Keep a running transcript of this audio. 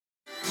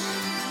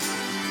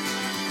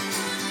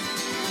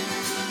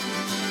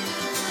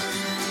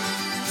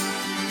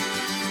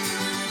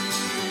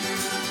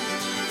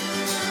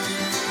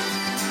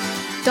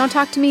Don't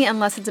talk to me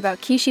unless it's about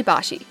Kishi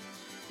Bashi.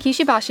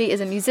 Kishi Bashi is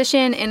a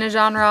musician in a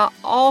genre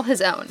all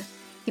his own.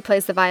 He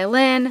plays the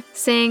violin,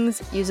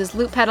 sings, uses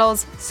loop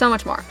pedals, so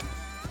much more.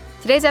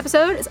 Today's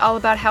episode is all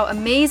about how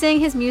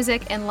amazing his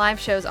music and live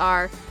shows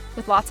are,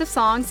 with lots of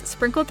songs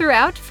sprinkled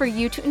throughout for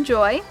you to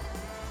enjoy.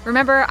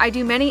 Remember, I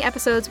do many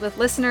episodes with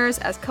listeners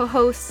as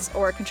co-hosts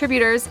or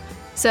contributors,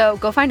 so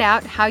go find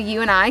out how you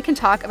and I can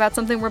talk about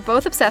something we're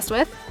both obsessed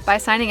with by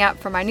signing up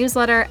for my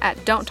newsletter at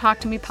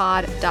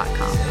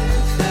don'ttalktomepod.com.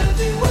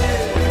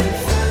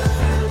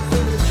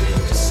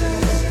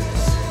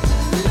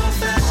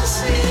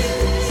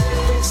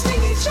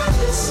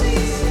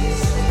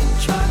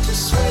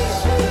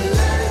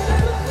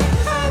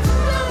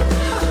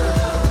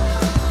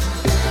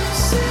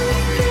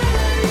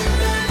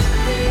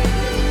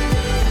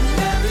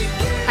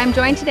 I'm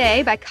joined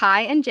today by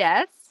Kai and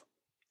Jess.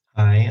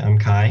 Hi, I'm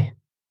Kai.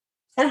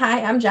 And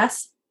hi, I'm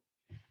Jess.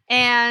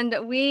 And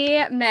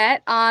we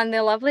met on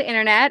the lovely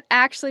internet,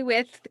 actually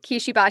with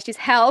Kishi Bashi's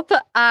help.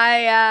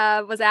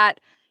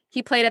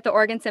 He played at the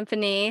Oregon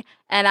Symphony,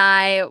 and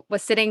I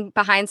was sitting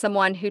behind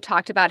someone who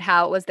talked about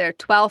how it was their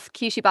 12th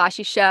Kishi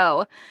Bashi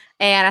show.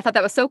 And I thought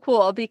that was so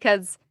cool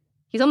because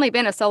he's only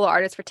been a solo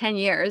artist for 10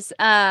 years.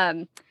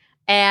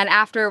 And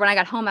after, when I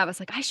got home, I was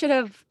like, I should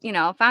have,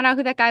 found out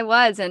who that guy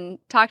was and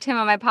talked to him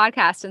on my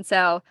podcast. And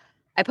so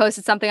I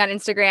posted something on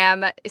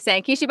Instagram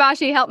saying, Kishi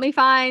Bashi, help me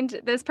find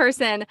this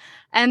person.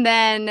 And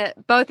then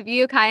both of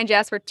you, Kai and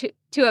Jess, were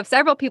two of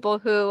several people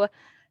who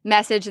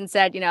messaged and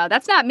said,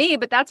 that's not me,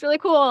 but that's really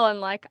cool.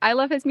 And I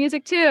love his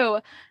music too.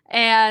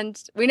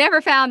 And we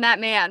never found that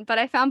man, but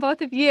I found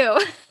both of you,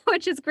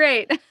 which is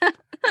great.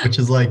 Which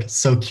is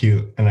so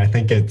cute. And I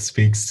think it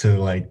speaks to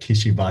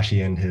Kishi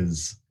Bashi and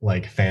his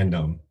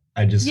fandom.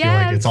 I just feel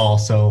like it's all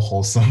so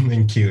wholesome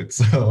and cute.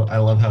 So I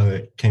love how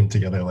it came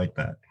together like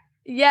that.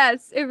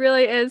 Yes, it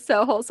really is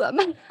so wholesome.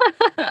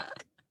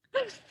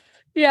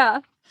 Yeah.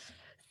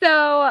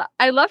 So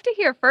I'd love to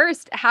hear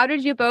first, how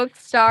did you both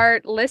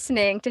start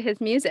listening to his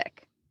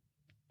music?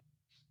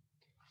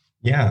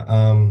 Yeah,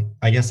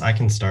 I guess I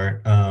can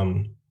start.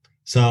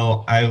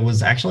 So I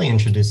was actually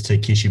introduced to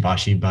Kishi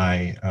Bashi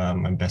by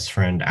my best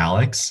friend,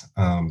 Alex,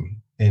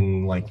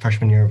 in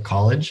freshman year of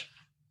college.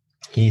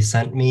 He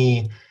sent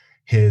me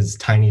his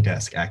tiny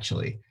desk,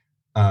 actually.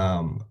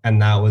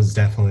 And that was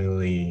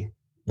definitely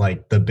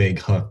the big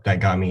hook that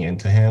got me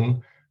into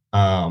him.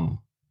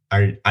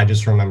 I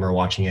just remember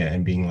watching it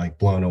and being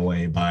blown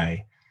away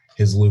by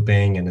his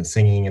looping and his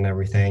singing and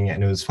everything.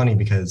 And it was funny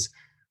because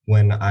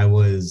when I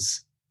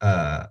was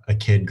a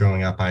kid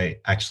growing up, I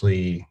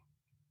actually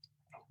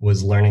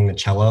was learning the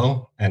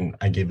cello, and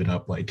I gave it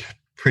up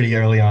pretty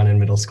early on in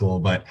middle school,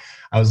 but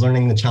I was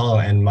learning the cello,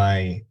 and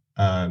my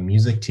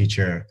music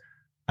teacher,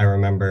 I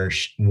remember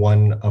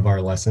one of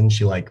our lessons,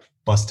 she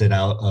busted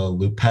out a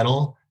loop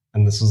pedal.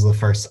 And this was the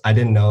first, I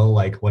didn't know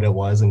what it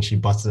was. And she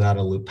busted out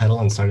a loop pedal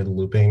and started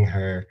looping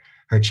her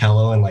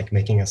cello and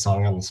making a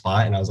song on the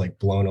spot. And I was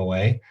blown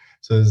away.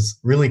 So it was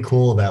really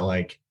cool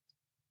that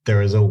there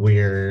was a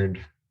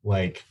weird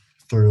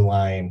through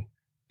line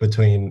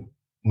between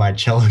my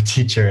cello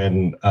teacher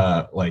and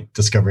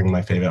discovering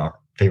my favorite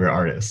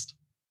artist.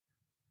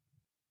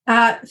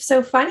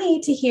 So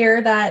funny to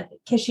hear that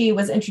Kishi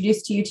was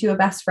introduced to you to a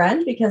best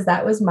friend, because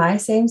that was my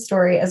same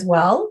story as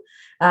well.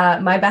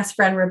 My best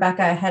friend,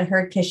 Rebecca, had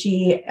heard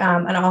Kishi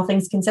on All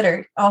Songs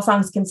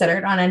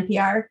Considered on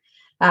NPR.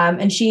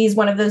 And she's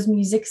one of those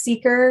music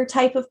seeker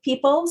type of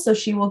people. So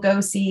she will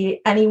go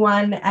see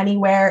anyone,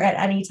 anywhere, at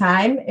any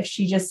time if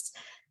she just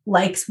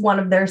likes one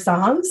of their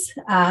songs.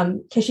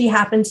 Kishi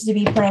happened to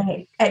be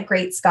playing at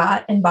Great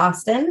Scott in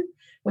Boston,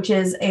 which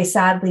is a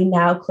sadly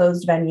now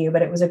closed venue,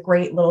 but it was a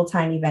great little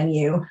tiny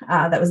venue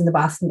that was in the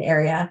Boston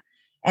area.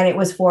 And it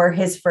was for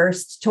his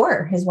first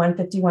tour, his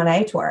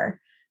 151A tour.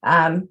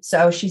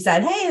 So she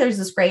said, hey, there's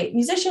this great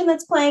musician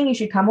that's playing. You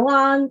should come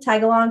along,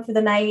 tag along for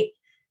the night.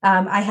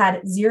 I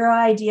had zero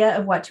idea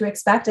of what to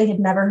expect. I had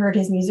never heard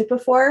his music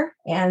before.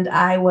 And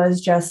I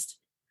was just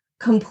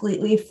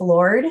completely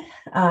floored,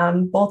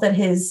 both at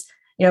his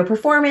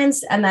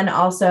performance, and then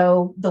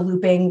also the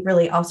looping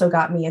really also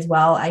got me as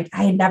well. I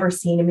had never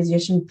seen a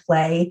musician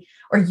play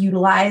or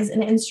utilize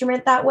an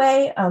instrument that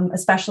way,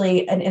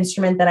 especially an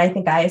instrument that I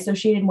think I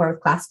associated more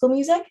with classical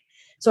music.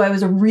 So I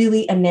was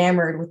really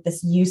enamored with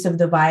this use of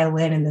the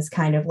violin in this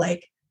kind of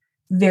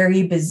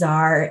very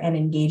bizarre and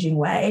engaging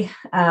way.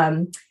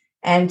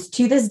 And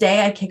to this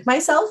day, I kick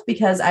myself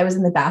because I was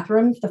in the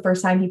bathroom the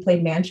first time he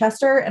played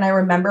Manchester. And I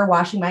remember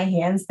washing my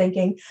hands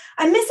thinking,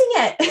 I'm missing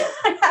it.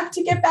 I have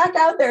to get back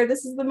out there.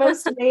 This is the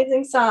most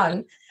amazing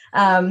song.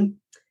 And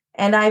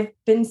I've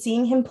been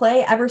seeing him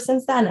play ever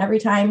since then. Every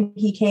time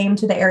he came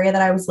to the area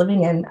that I was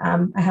living in,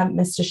 I haven't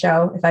missed a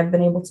show if I've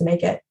been able to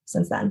make it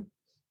since then.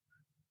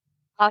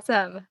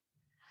 Awesome.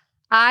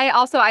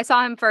 I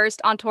saw him first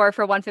on tour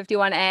for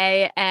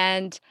 151A,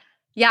 and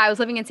I was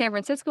living in San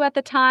Francisco at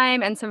the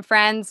time, and some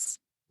friends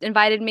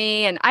invited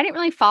me, and I didn't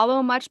really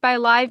follow much by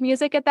live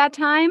music at that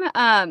time.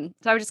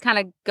 So I would just kind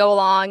of go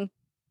along.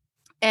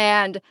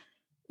 And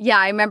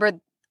I remember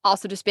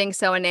also just being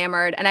so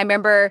enamored. And I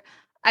remember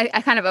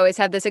I kind of always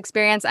have this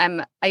experience.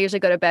 I usually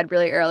go to bed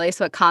really early.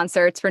 So at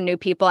concerts for new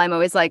people, I'm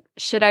always like,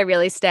 should I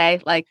really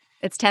stay? Like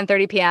it's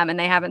 10:30 p.m. and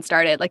they haven't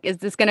started. Like, is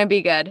this going to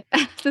be good?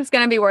 Is this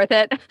going to be worth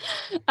it?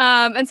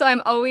 And so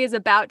I'm always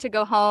about to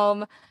go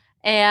home.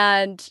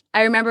 And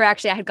I remember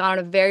actually I had gone on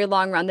a very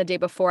long run the day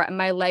before and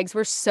my legs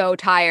were so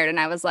tired. And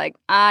I was like,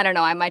 I don't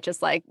know, I might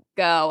just like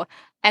go.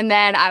 And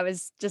then I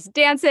was just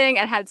dancing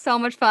and had so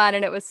much fun.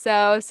 And it was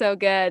so, so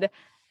good.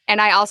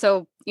 And I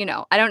also,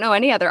 I don't know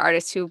any other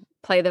artists who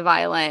play the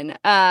violin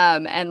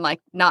and like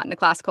not in a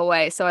classical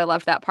way. So I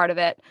loved that part of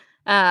it.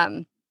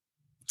 And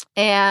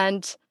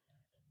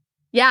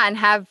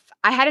yeah,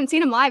 I hadn't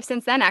seen him live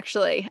since then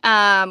actually,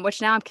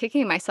 which now I'm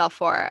kicking myself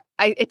for.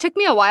 It took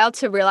me a while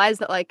to realize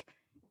that like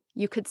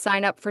you could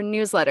sign up for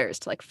newsletters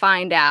to like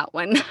find out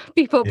when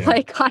people Yeah.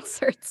 play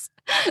concerts.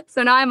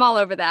 So now I'm all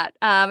over that.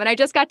 And I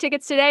just got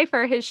tickets today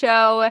for his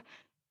show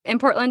in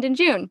Portland in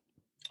June.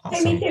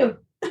 Hey, me too.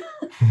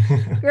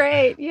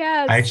 Great.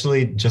 Yes. I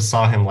actually just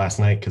saw him last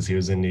night because he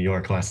was in New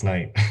York last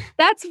night.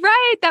 That's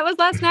right. That was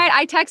last night.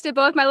 I texted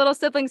both my little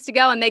siblings to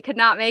go and they could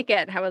not make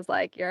it. I was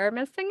like, you're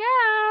missing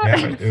out.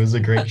 Yeah, it was a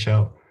great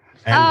show.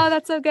 And oh,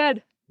 that's so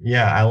good.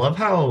 yeah, I love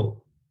how,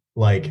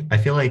 like, I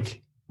feel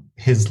like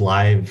his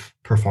live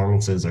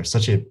performances are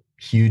such a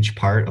huge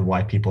part of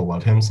why people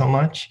love him so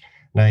much.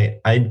 And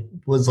I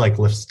was like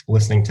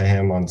listening to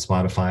him on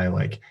Spotify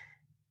like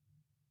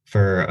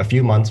for a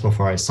few months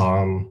before I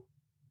saw him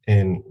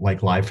in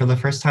like live for the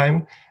first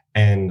time.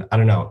 And I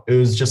don't know, it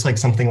was just like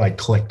something like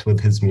clicked with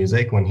his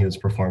music when he was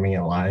performing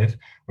it live,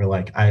 where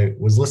like I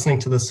was listening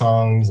to the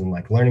songs and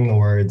like learning the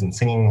words and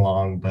singing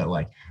along. But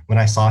like when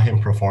I saw him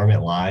perform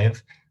it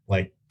live,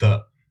 like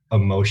the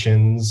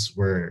emotions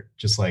were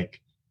just like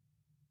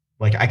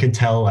I could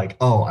tell like,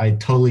 oh, I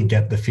totally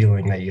get the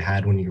feeling that you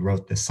had when you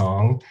wrote this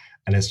song.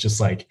 And it's just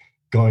like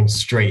going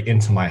straight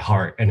into my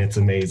heart and it's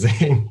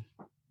amazing.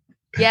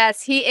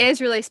 Yes, he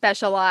is really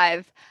special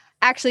live.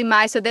 Actually,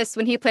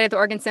 when he played at the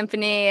Oregon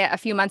Symphony a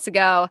few months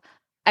ago,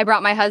 I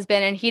brought my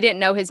husband and he didn't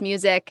know his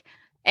music.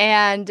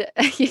 And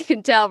you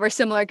can tell we're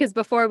similar because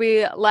before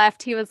we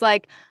left, he was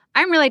like,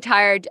 I'm really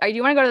tired. Do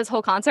you want to go to this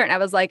whole concert? And I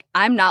was like,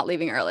 I'm not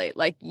leaving early.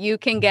 Like, you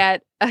can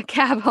get a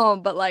cab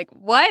home, but like,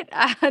 what?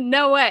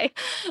 No way.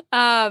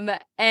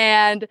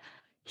 And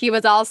he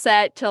was all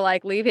set to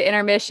like leave at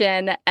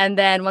intermission. And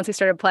then once he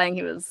started playing,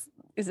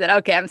 he said,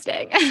 okay, I'm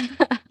staying.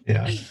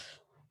 Yeah.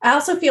 I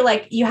also feel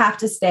like you have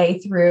to stay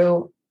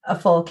through a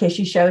full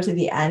Kishi show to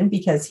the end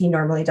because he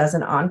normally does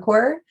an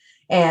encore.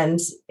 And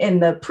in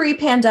the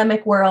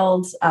pre-pandemic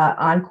world,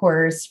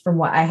 encores, from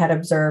what I had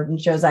observed and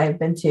shows I have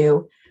been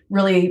to,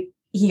 really,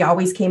 he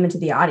always came into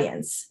the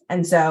audience.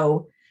 And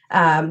so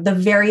the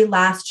very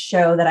last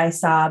show that I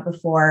saw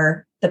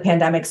before the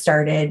pandemic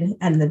started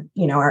and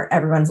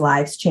everyone's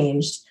lives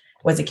changed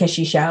was a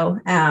Kishi show.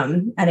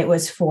 And it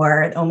was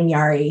for the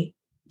Omanyari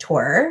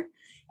tour.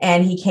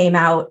 And he came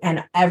out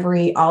and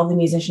all the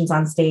musicians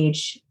on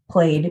stage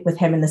played with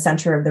him in the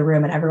center of the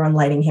room and everyone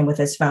lighting him with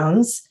his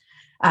phones.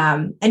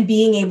 And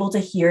being able to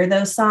hear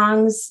those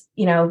songs,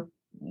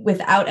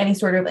 without any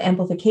sort of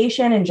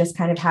amplification and just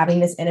kind of having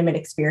this intimate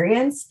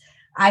experience,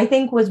 I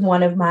think was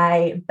one of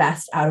my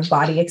best out of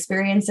body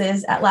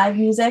experiences at live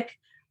music,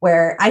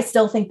 where I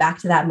still think back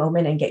to that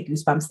moment and get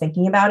goosebumps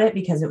thinking about it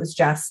because it was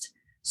just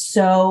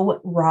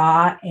so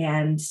raw.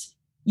 And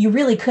you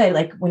really could,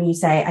 like when you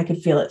say, I could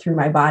feel it through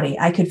my body,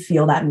 I could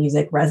feel that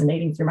music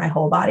resonating through my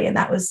whole body. And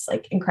that was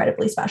like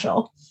incredibly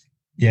special.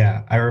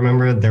 Yeah, I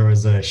remember there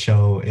was a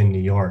show in New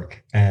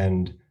York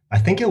and I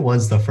think it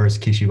was the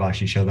first Kishi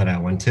Bashi show that I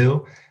went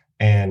to.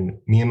 And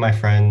me and my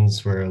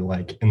friends were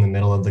like in the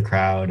middle of the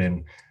crowd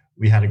and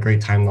we had a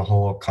great time the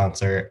whole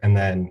concert. And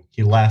then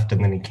he left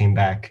and then he came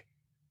back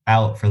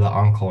out for the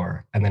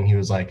encore. And then he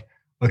was like,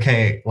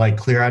 okay, like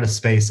clear out a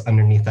space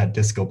underneath that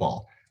disco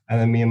ball.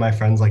 And then me and my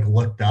friends like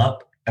looked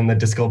up and the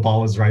disco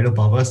ball was right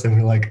above us. And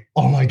we were like,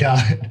 oh my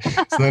God.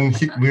 So then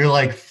we were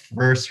like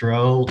first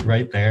row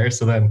right there.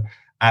 So then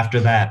after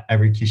that,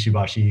 every Kishi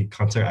Bashi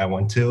concert I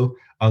went to,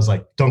 I was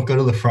like, don't go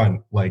to the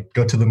front, like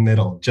go to the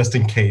middle, just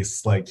in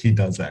case like he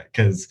does that,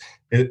 because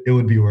it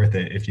would be worth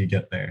it if you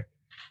get there.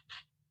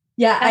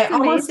 Yeah, That's I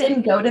almost amazing.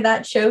 didn't go to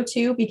that show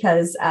too,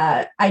 because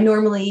I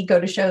normally go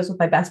to shows with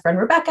my best friend,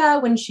 Rebecca,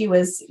 when she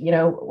was,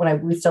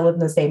 we still live in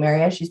the same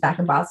area. She's back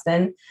in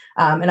Boston.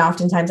 And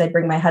oftentimes I'd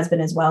bring my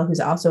husband as well,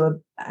 who's also,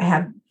 I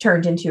have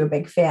turned into a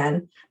big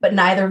fan, but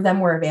neither of them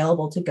were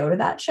available to go to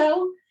that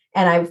show.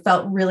 And I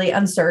felt really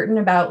uncertain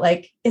about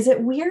like, is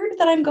it weird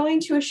that I'm going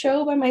to a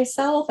show by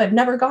myself? I've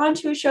never gone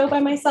to a show by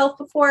myself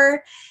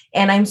before.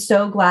 And I'm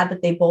so glad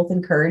that they both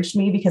encouraged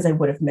me, because I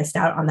would have missed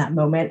out on that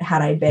moment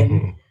had I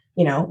been,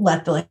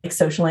 let the like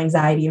social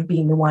anxiety of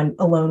being the one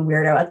alone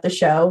weirdo at the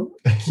show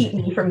keep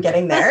me from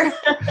getting there.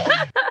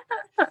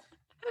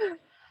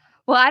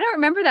 Well, I don't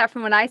remember that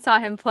from when I saw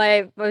him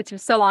play, which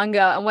was so long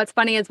ago. And what's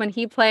funny is when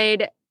he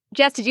played,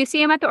 Jess, did you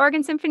see him at the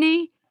Oregon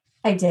Symphony?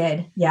 I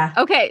did. Yeah.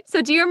 Okay.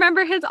 So do you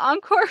remember his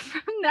encore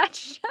from that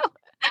show?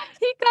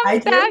 He I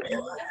comes back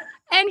do.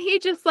 and he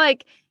just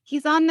like,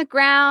 he's on the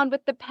ground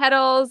with the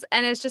pedals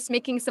and it's just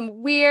making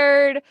some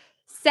weird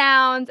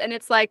sounds. And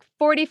it's like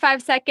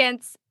 45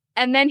 seconds.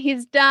 And then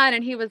he's done.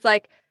 And he was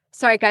like,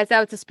 sorry, guys, that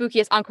was the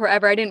spookiest encore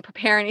ever. I didn't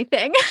prepare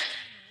anything.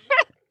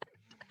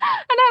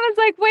 And I was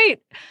like,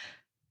 wait,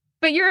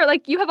 but you're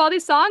like, you have all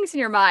these songs in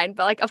your mind.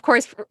 But like, of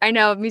course, I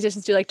know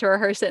musicians do like to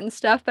rehearse it and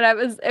stuff, but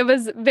it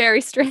was very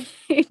strange.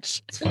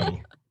 It's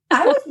funny.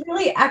 I was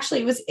really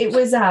actually it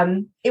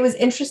was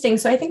interesting.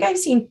 So I think I've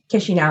seen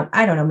Kishi now,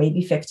 I don't know,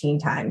 maybe 15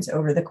 times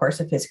over the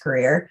course of his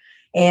career.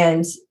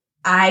 And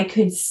I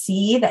could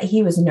see that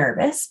he was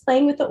nervous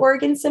playing with the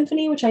Oregon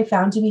Symphony, which I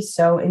found to be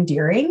so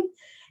endearing.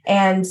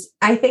 And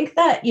I think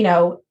that,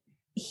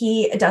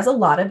 he does a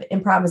lot of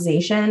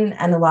improvisation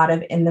and a lot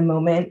of in the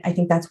moment. I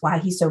think that's why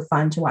he's so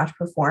fun to watch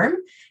perform.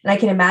 And I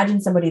can imagine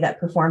somebody that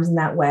performs in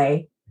that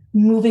way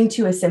moving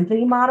to a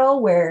symphony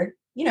model where,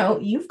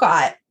 you've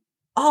got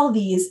all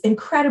these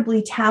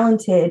incredibly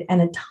talented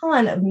and a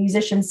ton of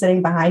musicians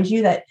sitting behind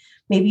you that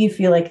maybe you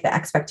feel like the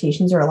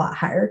expectations are a lot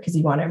higher because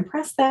you want to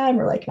impress them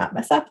or like not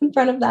mess up in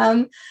front of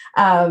them.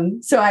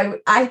 So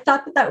I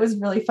thought that was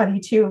really funny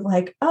too, of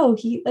like, oh,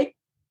 he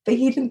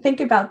didn't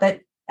think about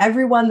that.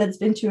 Everyone that's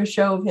been to a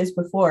show of his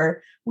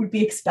before would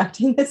be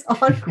expecting this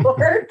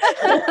encore.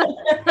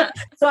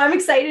 So I'm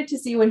excited to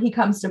see when he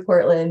comes to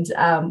Portland,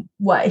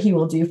 what he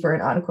will do for an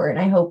encore. And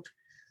I hope,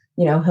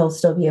 he'll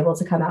still be able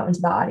to come out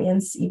into the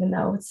audience, even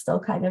though it's still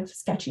kind of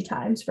sketchy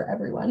times for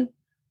everyone.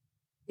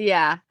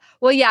 Yeah.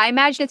 Well, yeah, I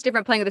imagine it's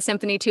different playing with the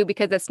symphony too,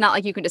 because it's not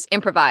like you can just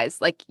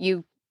improvise. Like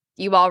you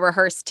all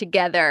rehearse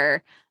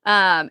together.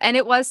 And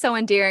it was so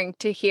endearing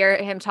to hear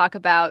him talk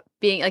about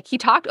being like, he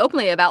talked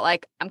openly about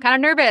like, I'm kind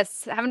of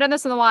nervous. I haven't done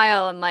this in a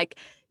while. And like,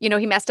 he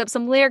messed up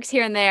some lyrics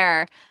here and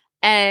there.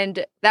 And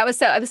it was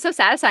so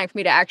satisfying for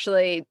me to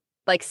actually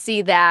like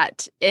see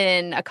that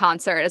in a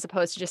concert as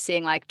opposed to just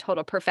seeing like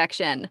total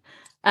perfection.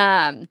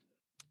 And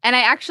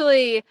I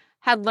actually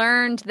had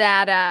learned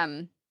that,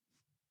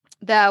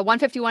 the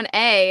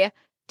 151A,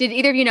 did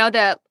either of you know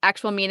the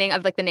actual meaning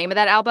of like the name of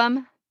that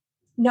album?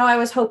 No, I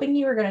was hoping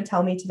you were going to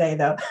tell me today,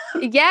 though.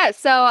 Yeah,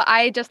 so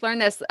I just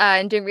learned this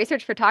in doing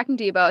research for talking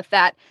to you both,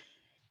 that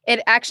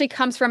it actually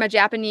comes from a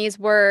Japanese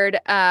word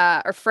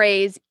or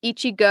phrase,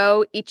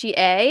 ichigo,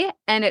 ichie,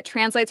 and it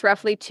translates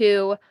roughly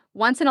to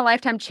once in a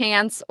lifetime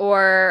chance,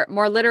 or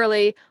more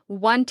literally,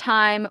 one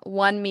time,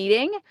 one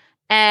meeting.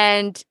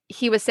 And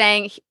he was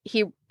saying,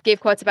 he gave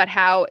quotes about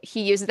how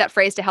he uses that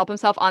phrase to help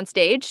himself on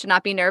stage, to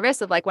not be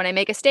nervous of like, when I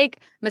make a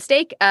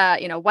mistake,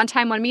 one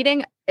time, one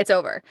meeting, it's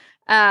over.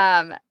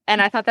 And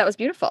I thought that was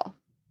beautiful.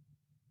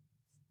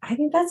 I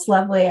think that's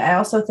lovely. I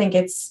also think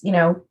it's,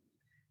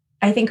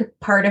 I think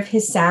part of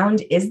his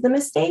sound is the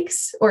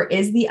mistakes or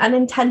is the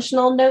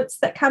unintentional notes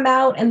that come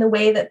out and the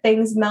way that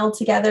things meld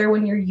together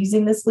when you're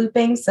using this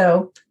looping.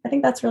 So I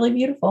think that's really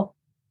beautiful.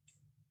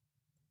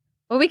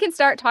 Well, we can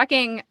start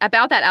talking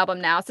about that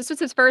album now. So this was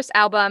his first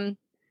album.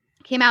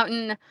 Came out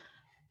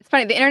it's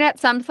funny, the internet,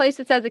 some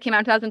places says it came out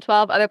in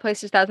 2012, other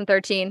places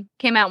 2013.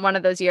 Came out in one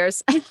of those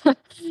years.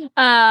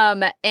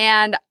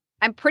 And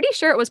I'm pretty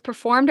sure it was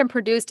performed and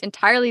produced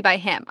entirely by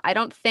him. I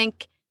don't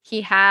think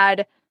he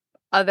had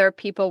other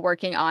people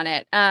working on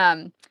it.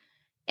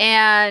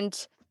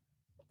 And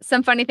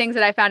some funny things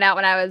that I found out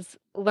when I was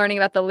learning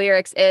about the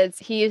lyrics is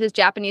he uses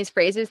Japanese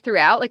phrases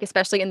throughout, like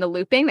especially in the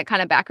looping, that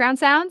kind of background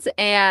sounds.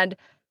 And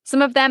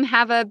some of them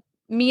have a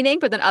meaning,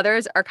 but then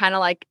others are kind of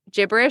like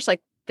gibberish,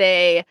 like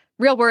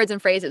real words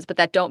and phrases, but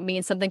that don't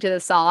mean something to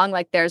the song.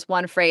 Like there's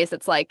one phrase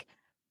that's like,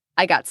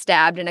 I got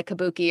stabbed in a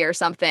kabuki or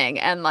something.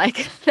 And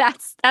like,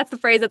 that's the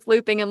phrase that's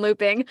looping and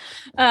looping.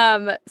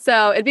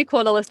 So it'd be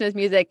cool to listen to his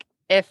music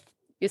if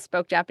you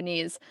spoke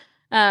Japanese.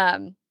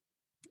 And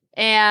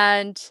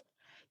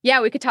yeah,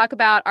 we could talk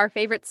about our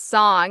favorite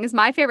songs.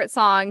 My favorite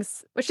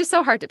songs, which is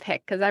so hard to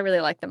pick because I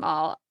really like them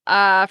all.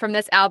 From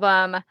this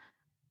album,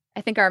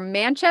 I think are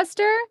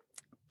Manchester,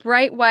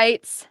 Bright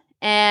Whites,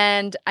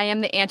 and I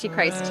Am the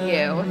Antichrist to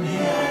You.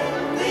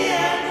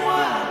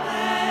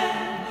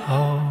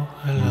 Oh,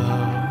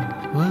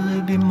 hello, will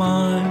it be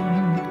mine?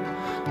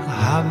 I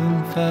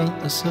haven't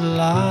felt this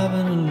alive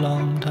in a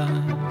long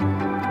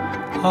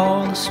time.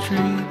 All the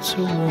streets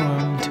are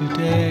warm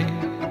today.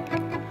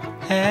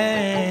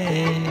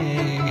 Hey,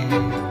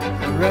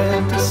 I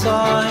read the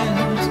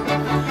signs.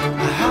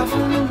 I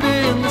haven't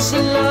been this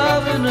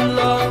alive in a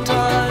long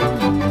time.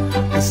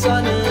 The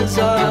sun is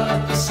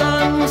up, the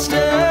sun will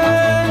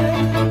stay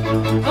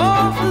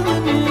all for the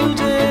new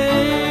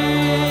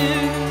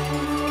day.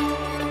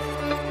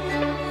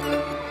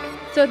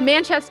 So with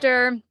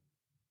Manchester,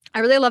 I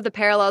really love the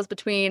parallels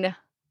between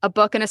a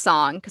book and a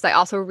song, because I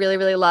also really,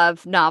 really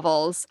love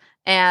novels.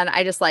 And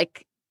I just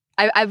like,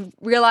 I've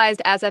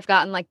realized as I've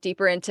gotten like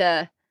deeper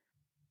into,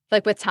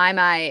 like with time,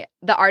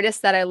 the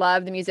artists that I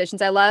love, the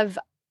musicians I love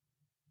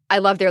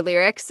their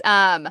lyrics.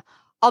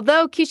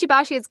 Although Kishi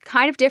Bashi is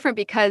kind of different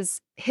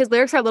because his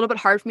lyrics are a little bit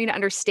hard for me to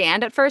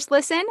understand at first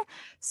listen.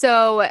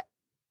 So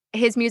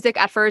his music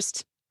at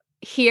first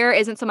here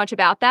isn't so much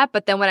about that,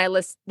 but then when I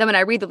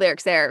read the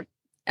lyrics, they're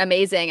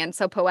amazing and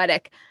so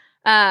poetic.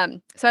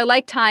 So I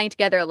like tying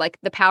together like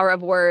the power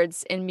of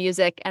words in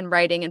music and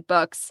writing and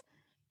books.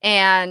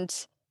 And,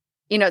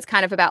 it's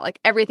kind of about like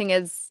everything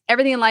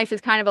in life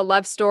is kind of a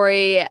love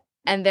story.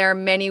 And there are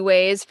many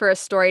ways for a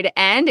story to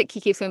end.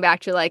 He keeps coming back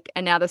to like,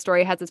 and now the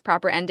story has its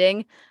proper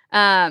ending.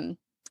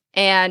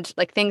 And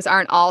like things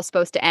aren't all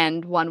supposed to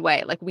end one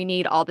way. Like we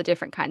need all the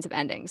different kinds of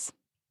endings. So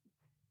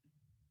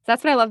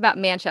that's what I love about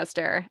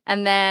Manchester.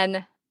 And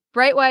then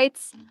Bright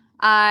Whites,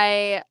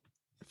 I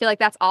feel like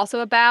that's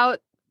also about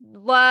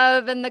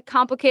love and the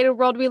complicated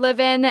world we live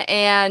in.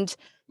 And,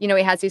 he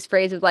has these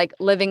phrases like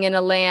living in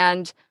a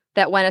land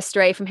that went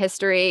astray from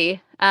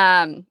history.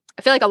 I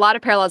feel like a lot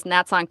of parallels in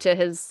that song to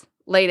his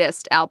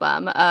latest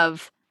album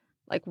of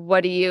like,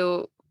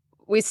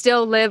 we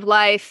still live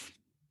life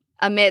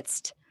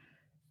amidst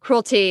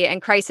cruelty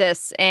and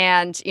crisis.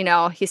 And,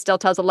 he still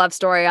tells a love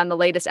story on the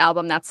latest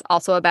album that's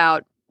also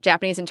about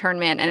Japanese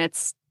internment. And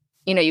it's,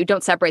 you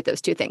don't separate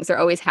those two things. They're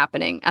always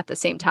happening at the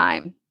same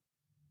time.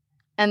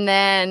 And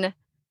then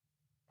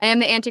I Am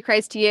the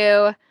Antichrist to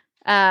You.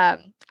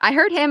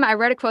 I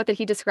read a quote that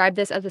he described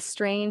this as a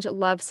strange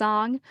love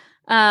song.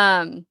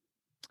 And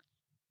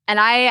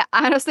I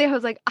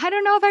was like, I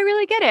don't know if I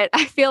really get it.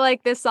 I feel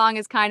like this song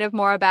is kind of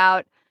more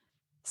about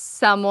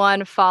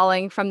someone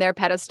falling from their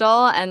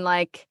pedestal and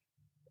like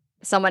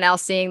someone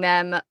else seeing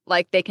them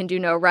like they can do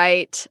no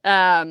right.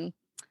 But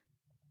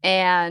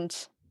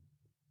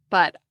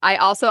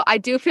I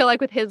do feel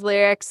like with his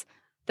lyrics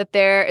that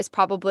there is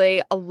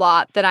probably a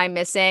lot that I'm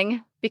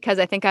missing because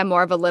I think I'm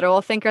more of a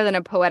literal thinker than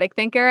a poetic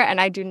thinker.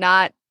 And I do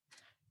not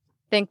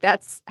think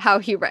that's how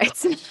he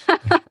writes.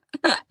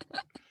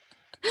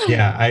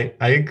 Yeah,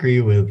 I agree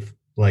with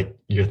like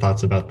your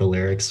thoughts about the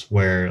lyrics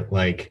where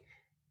like,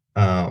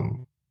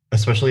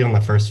 especially on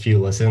the first few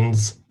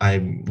listens,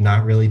 I'm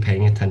not really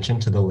paying attention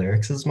to the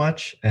lyrics as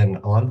much. And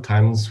a lot of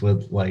times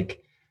with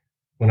like,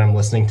 when I'm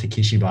listening to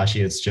Kishi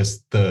Bashi, it's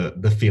just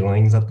the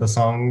feelings of the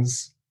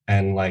songs.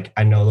 And like,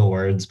 I know the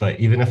words, but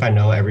even if I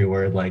know every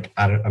word, like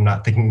I'm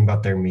not thinking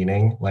about their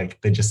meaning.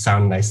 Like they just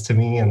sound nice to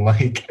me. And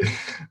like,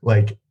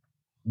 like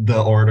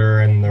the order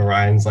and the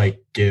rhymes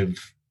like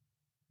give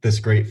this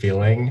great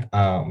feeling.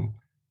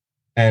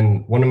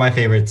 And one of my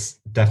favorites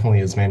definitely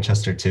is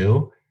Manchester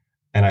 2.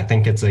 And I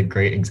think it's a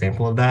great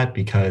example of that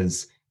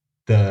because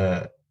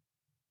I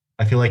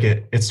feel like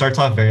it starts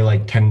off very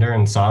like tender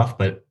and soft,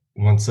 but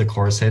once the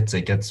chorus hits,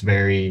 it gets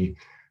very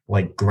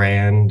like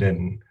grand.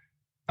 And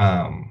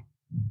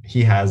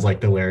he has like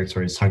the lyrics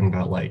where he's talking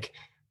about like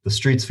the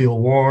streets feel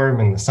warm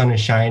and the sun is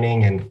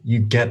shining, and you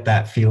get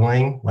that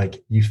feeling.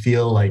 Like you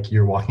feel like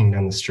you're walking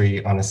down the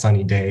street on a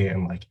sunny day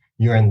and like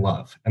you're in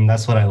love. And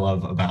that's what I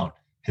love about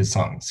his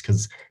songs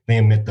because they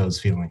emit those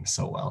feelings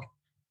so well.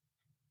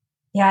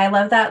 Yeah, I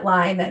love that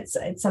line. It's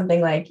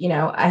something like,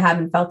 I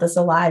haven't felt this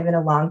alive in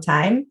a long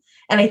time.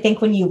 And I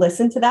think when you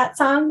listen to that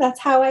song, that's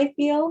how I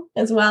feel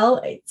as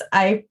well.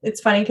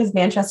 It's funny because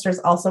Manchester is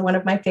also one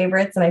of my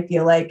favorites. And I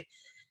feel like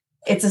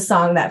it's a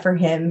song that for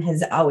him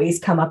has always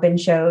come up in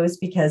shows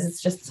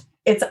because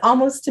it's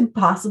almost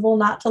impossible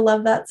not to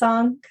love that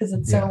song because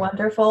it's so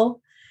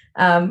wonderful.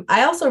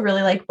 I also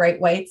really like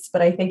Bright Whites,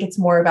 but I think it's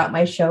more about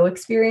my show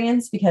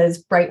experience because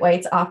Bright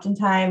Whites,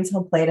 oftentimes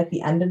he'll play it at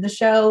the end of the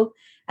show.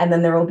 And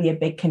then there will be a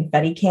big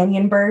confetti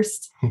canyon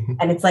burst.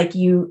 And it's like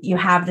you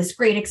have this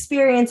great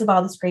experience of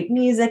all this great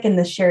music and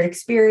this shared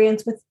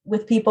experience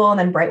with people. And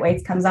then Bright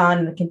Whites comes on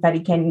and the confetti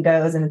canyon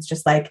goes. And it's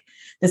just like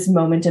this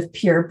moment of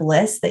pure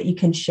bliss that you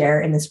can share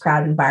in this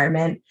crowd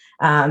environment.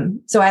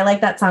 So I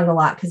like that song a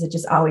lot because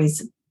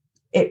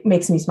it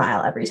makes me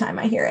smile every time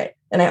I hear it.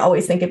 And I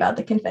always think about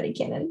the confetti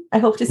cannon. I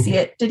hope to see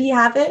it. Did he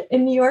have it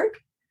in New York?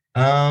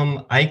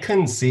 I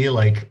couldn't see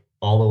like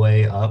all the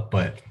way up,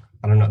 but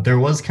I don't know. There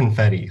was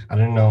confetti. I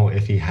don't know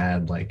if he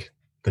had like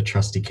the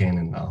trusty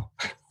cannon though.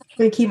 I'm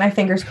going to keep my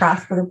fingers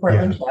crossed for the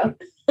Portland show.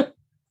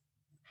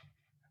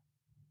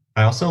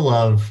 I also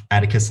love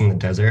Atticus in the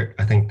Desert.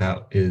 I think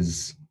that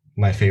is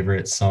my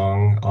favorite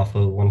song off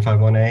of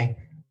 151A.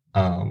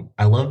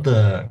 I love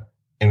the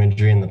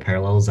imagery and the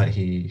parallels that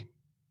he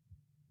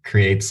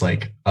creates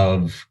like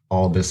of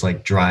all this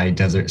like dry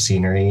desert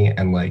scenery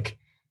and like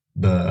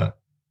the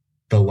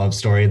love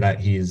story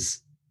that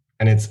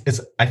and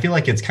it's I feel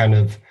like it's kind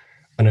of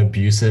an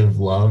abusive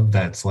love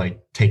that's like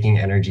taking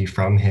energy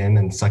from him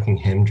and sucking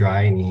him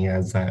dry. And he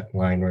has that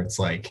line where it's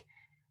like,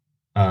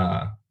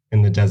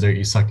 in the desert,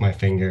 you suck my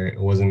finger. It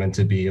wasn't meant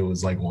to be. It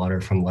was like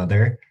water from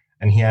leather.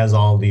 And he has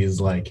all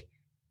these like,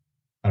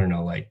 I don't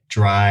know, like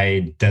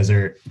dry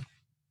desert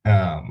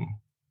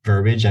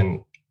verbiage.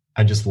 And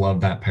I just love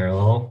that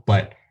parallel.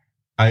 But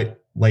I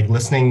like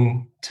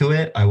listening to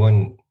it. I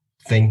wouldn't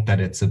think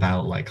that it's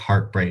about like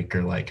heartbreak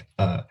or like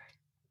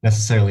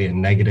necessarily a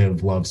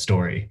negative love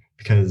story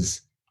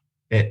because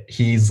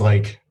he's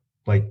like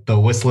the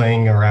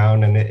whistling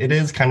around and it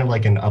is kind of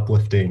like an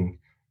uplifting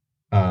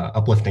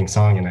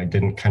song. And I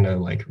didn't kind of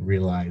like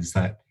realize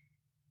that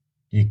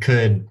you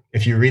could,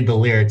 if you read the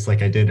lyrics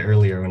like I did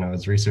earlier when I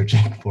was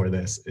researching for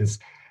this, it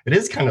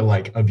is kind of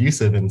like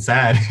abusive and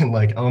sad and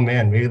like, oh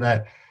man, maybe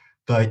that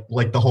but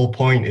like the whole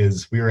point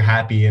is we were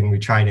happy and we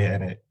tried it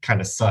and it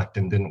kind of sucked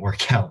and didn't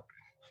work out.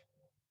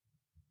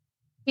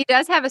 He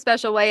does have a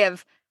special way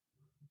of,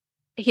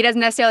 he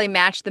doesn't necessarily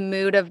match the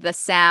mood of the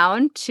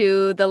sound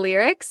to the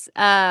lyrics,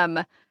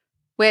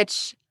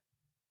 which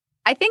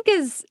I think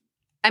is,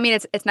 I mean,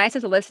 it's nice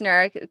as a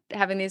listener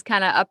having these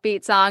kind of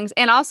upbeat songs.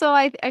 And also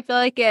I feel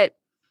like it,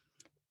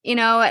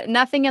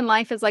 nothing in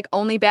life is like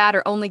only bad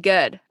or only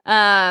good.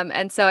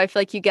 And so I feel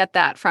like you get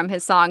that from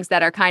his songs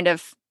that are kind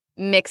of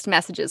mixed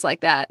messages like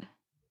that.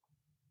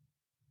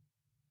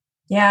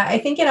 Yeah, I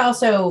think it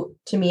also,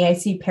 to me, I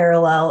see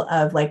parallel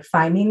of like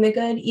finding the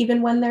good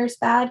even when there's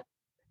bad.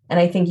 And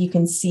I think you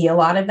can see a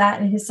lot of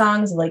that in his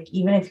songs. Like,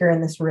 even if you're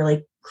in this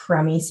really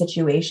crummy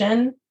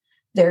situation,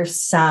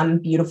 there's some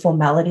beautiful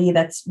melody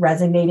that's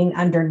resonating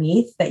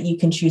underneath that you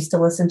can choose to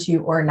listen to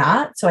or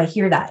not. So I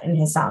hear that in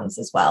his songs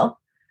as well.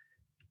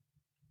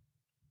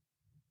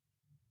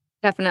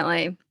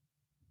 Definitely.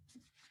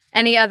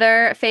 Any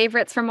other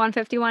favorites from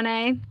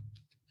 151A?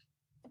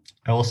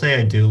 I will say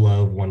I do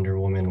love Wonder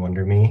Woman,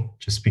 Wonder Me,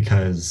 just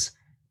because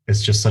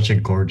it's just such a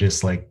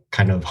gorgeous, like,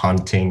 kind of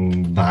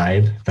haunting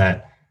vibe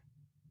that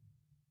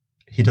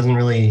he doesn't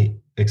really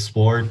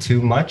explore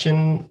too much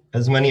in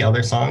as many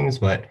other songs.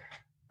 But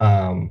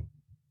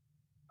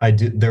I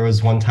do. There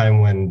was one time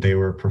when they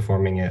were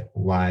performing it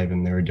live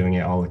and they were doing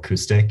it all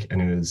acoustic,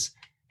 and it was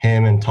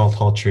him and Tall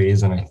Tall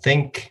Trees, and I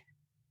think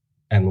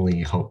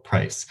Emily Hope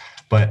Price.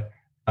 But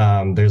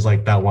there's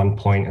like that one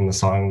point in the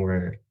song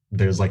where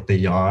there's like the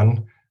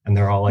yawn and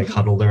they're all like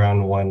huddled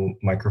around one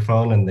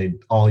microphone and they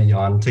all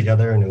yawn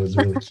together and it was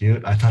really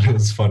cute. I thought it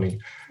was funny.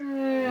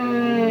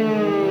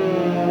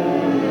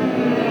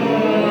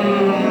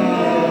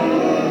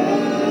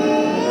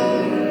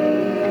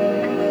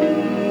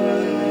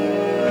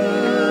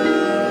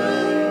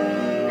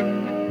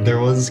 There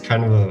was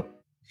kind of a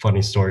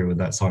funny story with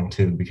that song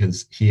too,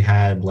 because he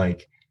had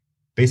like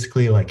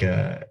basically like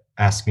a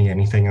ask me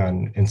anything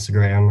on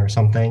Instagram or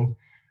something.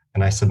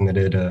 And I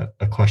submitted a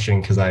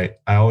question because I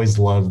always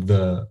loved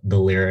the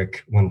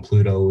lyric when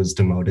Pluto was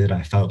demoted.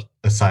 I felt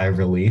a sigh of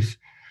relief.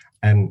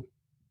 And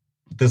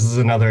this is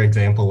another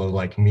example of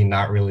like me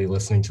not really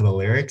listening to the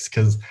lyrics,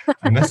 because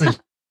I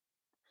messaged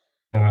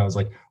and I was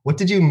like, what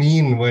did you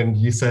mean when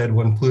you said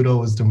when Pluto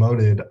was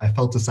demoted, I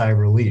felt a sigh of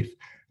relief?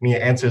 And he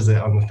answers it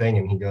on the thing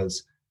and he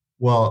goes,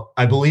 well,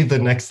 I believe the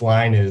next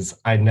line is,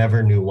 I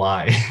never knew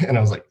why. And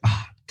I was like,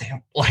 oh,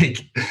 damn, like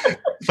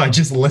if I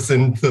just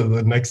listened to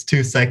the next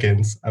 2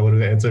 seconds, I would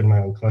have answered my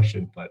own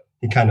question, but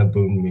he kind of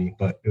boomed me,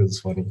 but it was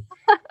funny.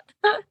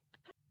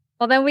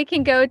 Well, then we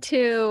can go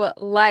to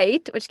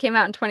Light, which came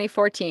out in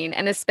 2014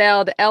 and is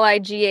spelled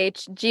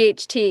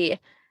Lighght.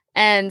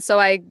 And so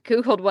I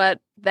Googled what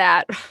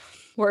that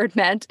word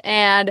meant.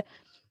 And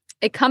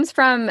it comes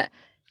from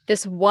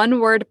this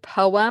one-word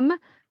poem,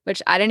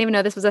 which I didn't even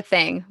know this was a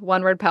thing,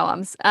 one-word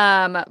poems,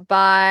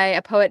 by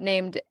a poet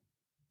named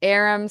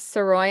Aram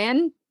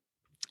Saroyan.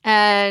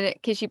 And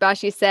Kishi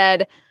Bashi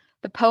said,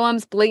 the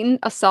poem's blatant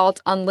assault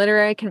on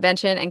literary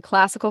convention and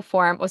classical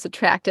form was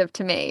attractive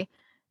to me.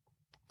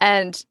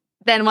 And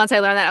then once I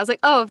learned that, I was like,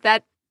 oh,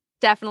 that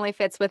definitely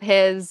fits with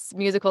his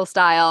musical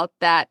style,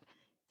 that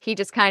he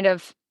just kind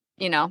of,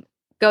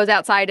 goes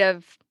outside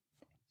of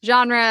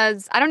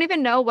genres. I don't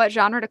even know what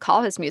genre to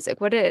call his music.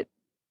 What did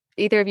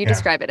either of you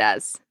describe it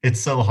as?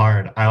 It's so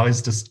hard. I'm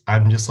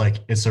just like,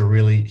 he's a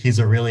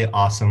really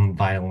awesome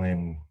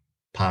violin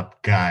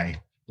pop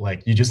guy.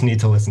 Like, you just need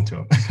to listen to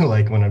him.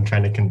 Like when I'm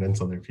trying to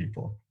convince other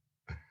people.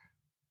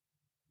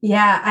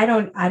 Yeah, I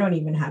don't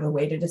even have a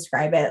way to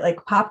describe it.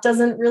 Like, pop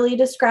doesn't really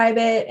describe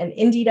it and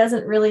indie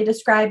doesn't really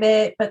describe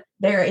it, but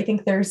I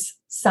think there's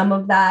some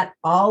of that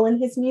all in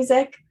his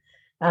music.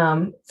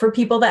 For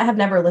people that have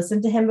never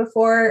listened to him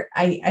before,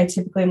 I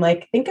typically am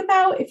like, think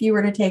about if you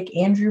were to take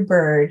Andrew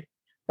Bird,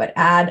 but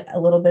add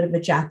a little bit of a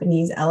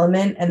Japanese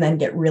element and then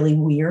get really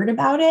weird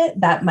about it.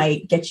 That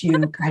might get you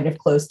kind of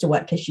close to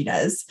what Kishi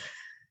does.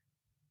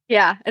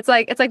 Yeah, it's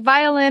like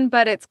violin,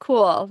 but it's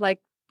cool. Like,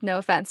 no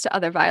offense to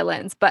other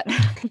violins, but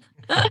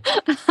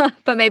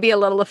but maybe a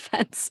little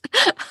offense.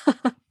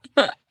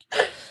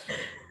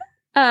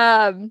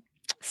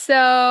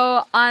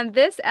 So on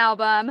this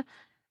album,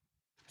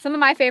 some of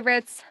my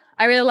favorites,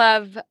 I really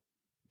love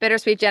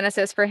Bittersweet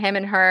Genesis for Him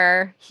and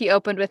Her. He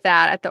opened with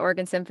that at the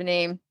Organ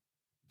Symphony.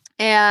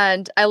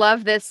 And I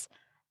love this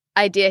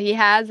idea he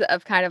has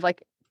of kind of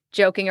like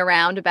joking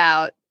around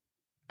about,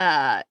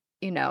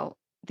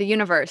 the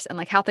universe and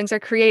like how things are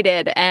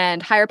created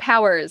and higher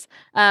powers.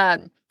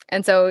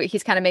 And so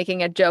he's kind of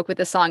making a joke with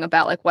the song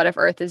about like, what if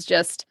Earth is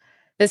just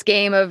this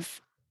game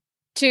of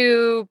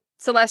two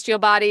celestial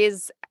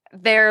bodies,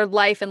 their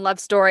life and love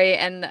story,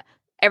 and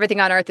everything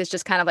on Earth is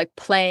just kind of like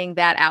playing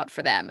that out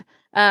for them.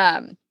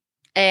 And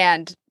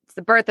it's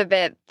the birth of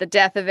it, the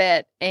death of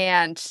it,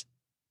 and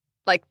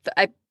like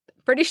I'm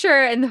pretty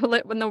sure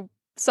when the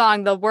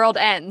song the world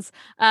ends.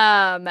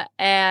 But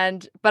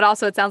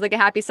also it sounds like a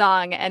happy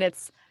song, and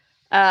it's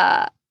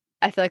I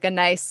feel like a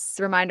nice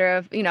reminder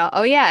of,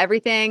 oh yeah,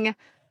 everything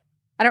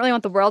I don't really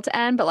want the world to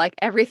end, but like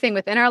everything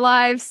within our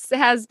lives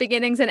has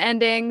beginnings and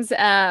endings.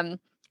 And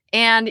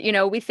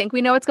we think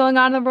we know what's going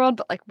on in the world,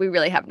 but like we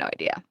really have no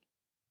idea.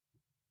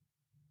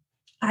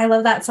 I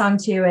love that song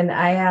too.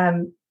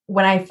 And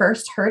when I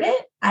first heard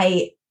it,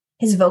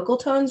 his vocal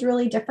tone's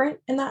really different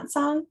in that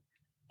song.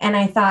 And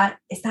I thought,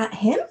 is that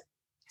him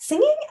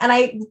singing? And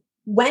I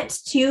went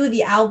to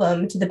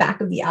the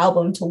back of the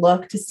album to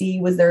look to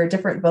see, was there a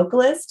different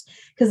vocalist?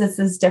 Because it's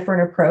this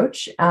different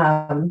approach.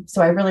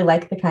 So I really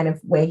like the kind of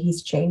way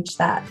he's changed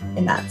that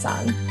in that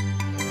song.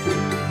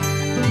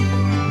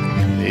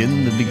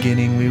 In the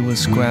beginning we were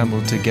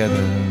scrambled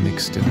together,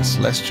 mixed in a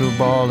celestial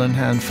ball and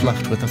hand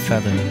fluffed with a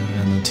feather,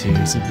 and the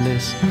tears of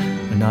bliss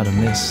were not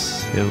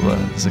amiss. It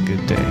was a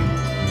good day.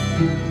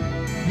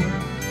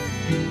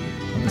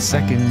 On the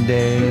second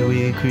day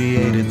we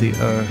created the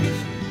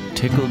earth,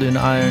 tickled in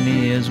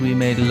irony as we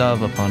made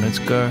love upon its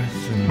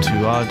girth, and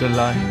to our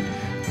delight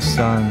the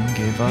sun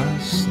gave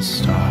us the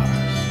stars.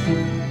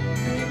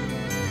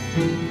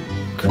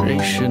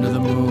 Creation of the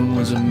moon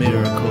was a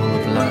miracle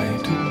of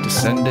light,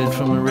 descended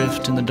from a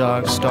rift in the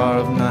dark star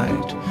of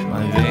night.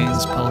 My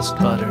veins pulsed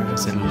butter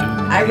as it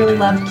illuminated. I really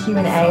love Q&A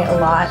a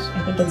lot.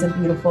 I think it's a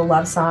beautiful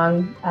love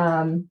song.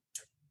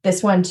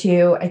 This one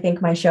too, I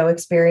think my show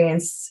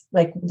experience,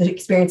 like the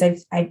experience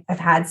I've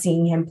had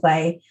seeing him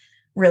play,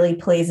 really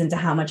plays into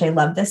how much I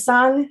love this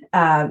song.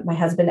 My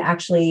husband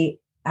actually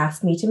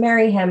asked me to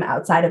marry him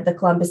outside of the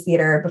Columbus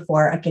Theater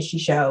before a Kishi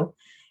show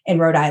in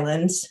Rhode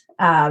Island.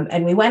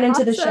 And we went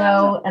into the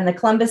show, and the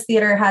Columbus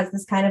Theater has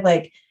this kind of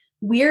like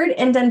weird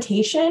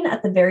indentation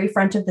at the very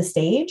front of the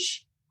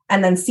stage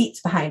and then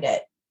seats behind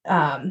it.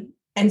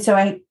 And so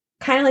I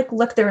kind of like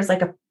looked, there was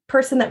like a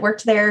person that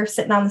worked there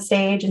sitting on the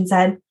stage and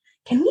said,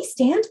 "Can we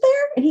stand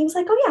there?" And he was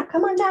like, "Oh yeah,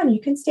 come on down. You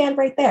can stand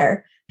right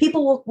there.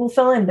 People will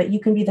fill in, but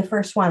you can be the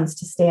first ones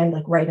to stand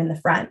like right in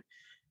the front."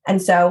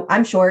 And so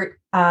I'm short.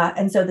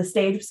 And so the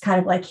stage was kind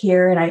of like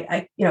here, and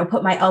I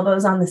put my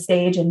elbows on the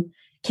stage, and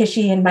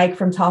Kishi and Mike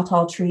from Tall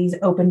Tall Trees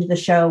opened the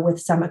show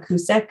with some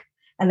acoustic,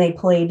 and they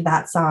played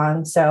that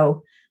song.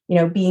 So,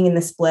 being in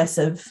this bliss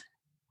of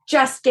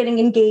just getting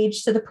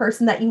engaged to the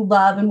person that you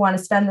love and want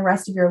to spend the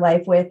rest of your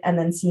life with, and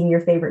then seeing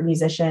your favorite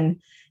musician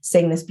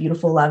sing this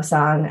beautiful love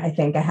song, I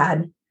think I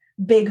had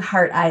big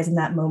heart eyes in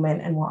that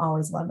moment, and will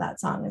always love that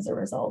song as a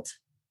result.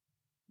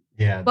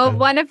 Yeah. Well,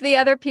 one of the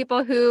other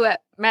people who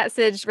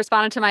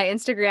responded to my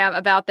Instagram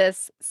about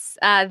this,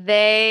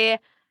 they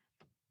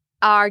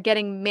are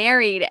getting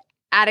married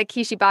at a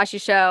Kishi Bashi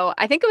show.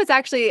 I think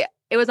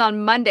it was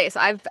on Monday. So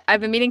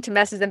I've been meaning to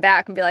message them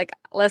back and be like,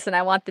 listen,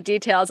 I want the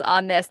details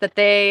on this, that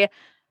they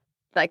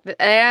like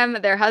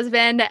their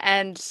husband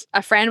and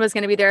a friend was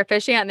going to be there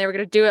officiating, and they were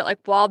going to do it like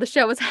while the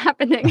show was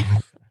happening.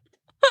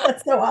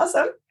 That's so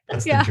awesome.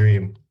 That's the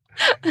dream.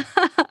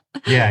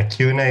 Yeah,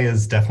 Q&A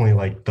is definitely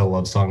like the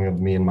love song of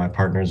me and my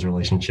partner's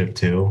relationship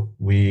too.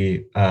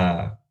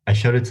 I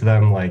showed it to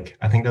them, like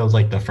I think that was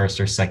like the first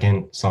or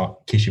second song,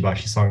 Kishi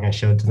Bashi song I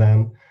showed to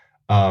them.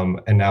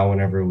 And now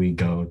whenever we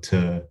go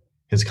to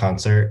his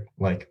concert,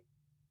 like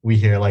we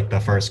hear like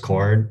the first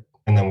chord,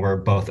 and then we're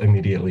both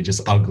immediately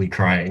just ugly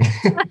crying.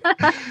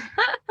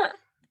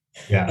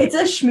 Yeah. It's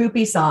a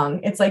schmoopy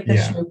song. It's like the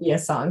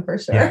schmoopiest song for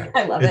sure. Yeah.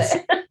 I love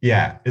it.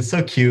 Yeah, it's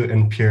so cute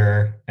and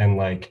pure, and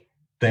like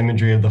the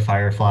imagery of the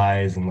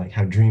fireflies and like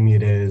how dreamy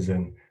it is.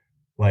 And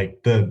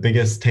like the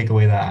biggest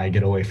takeaway that I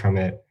get away from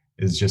it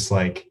is just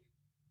like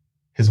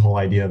his whole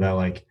idea that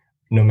like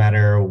no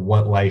matter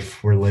what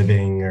life we're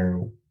living,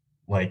 or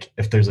like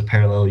if there's a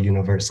parallel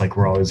universe, like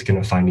we're always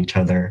going to find each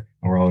other,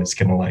 and we're always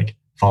going to like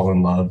fall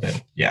in love.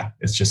 And yeah,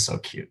 it's just so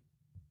cute.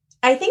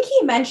 I think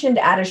he mentioned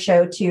at a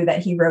show too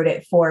that he wrote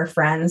it for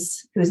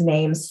friends whose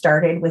names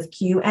started with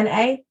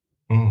Q&A.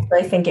 So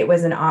I think it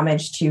was an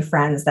homage to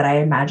friends that I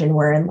imagine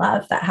were in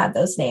love that had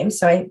those names.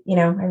 So I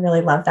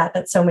really love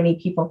that so many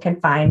people can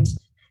find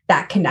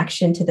that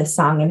connection to the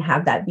song and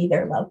have that be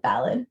their love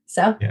ballad.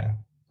 So yeah,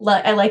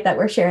 I like that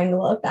we're sharing the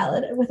love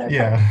ballad with our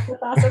friends.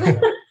 That's awesome.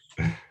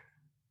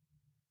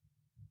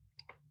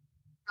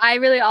 I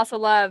really also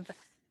love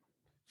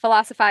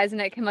Philosophize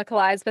and It,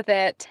 Chemicalize with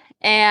It.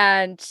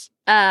 And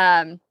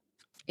I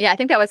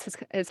think that was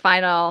his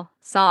final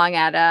song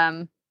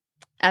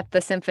at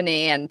the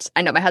symphony. And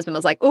I know my husband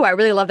was like, "Oh, I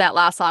really love that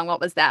last song. What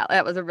was that?"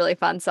 That was a really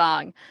fun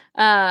song.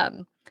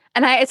 And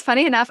it's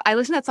funny enough, I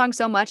listened to that song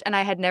so much, and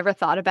I had never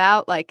thought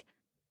about like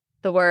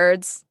the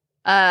words,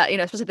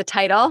 especially the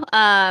title.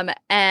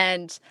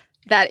 And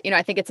that,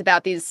 I think it's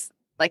about these,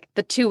 like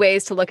the two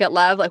ways to look at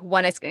love. Like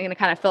one is in a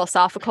kind of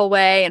philosophical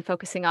way and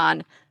focusing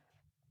on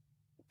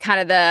kind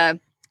of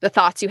the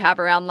thoughts you have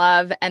around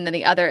love. And then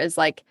the other is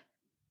like,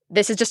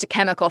 this is just a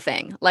chemical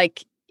thing.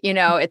 Like,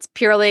 it's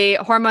purely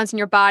hormones in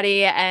your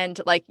body,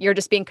 and like you're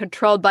just being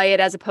controlled by it,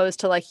 as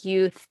opposed to like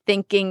you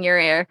thinking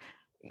you're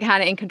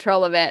kind of in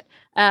control of it.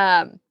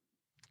 And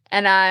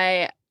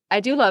I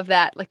do love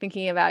that, like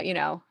thinking about, you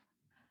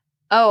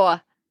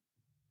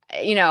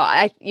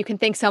can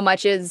think so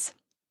much is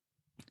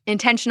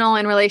intentional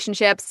in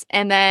relationships,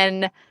 and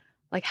then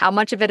like how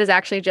much of it is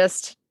actually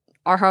just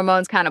our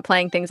hormones kind of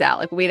playing things out.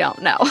 Like we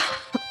don't know.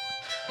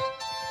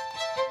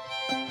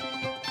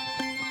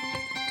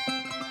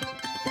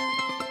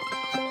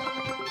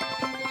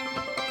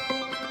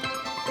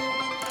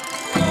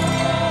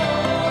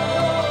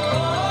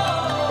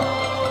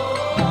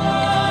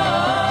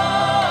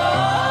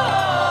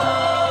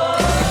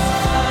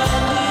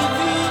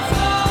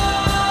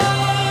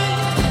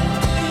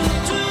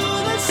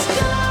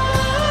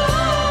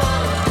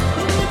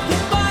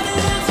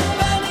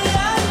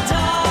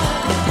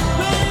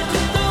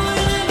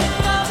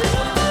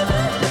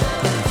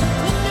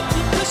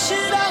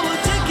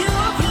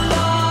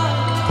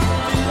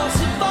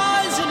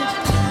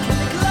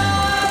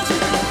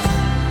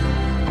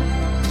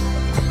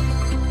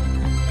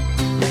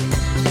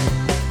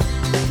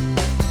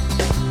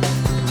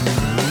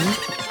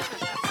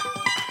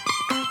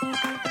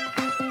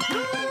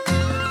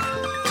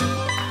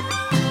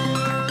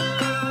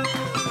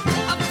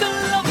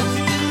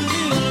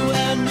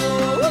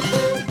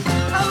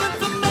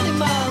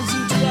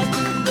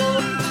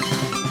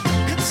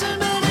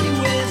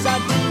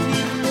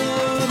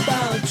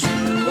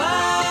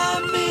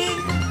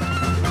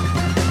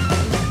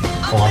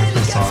 lot of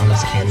his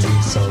songs can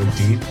be so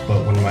deep,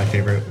 but one of my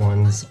favorite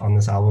ones on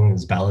this album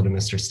is Ballad of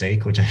Mr.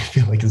 Steak, which I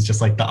feel like is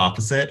just like the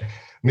opposite.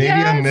 Maybe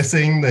I'm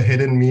missing the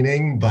hidden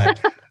meaning, but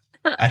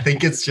I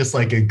think it's just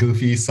like a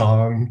goofy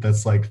song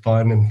that's like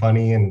fun and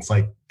funny, and it's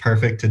like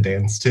perfect to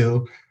dance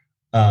to.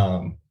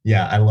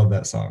 Yeah, I love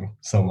that song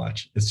so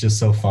much. It's just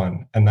so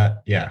fun. And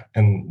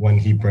and when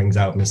he brings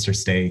out Mr.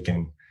 Steak,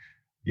 and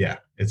yeah,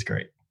 it's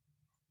great.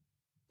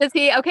 Does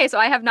he? Okay, so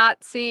I have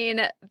not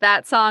seen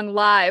that song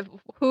live.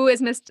 Who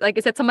is Mr.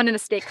 Is it someone in a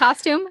steak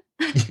costume?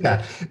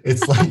 Yeah,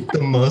 it's like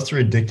the most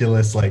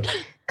ridiculous, like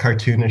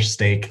cartoonish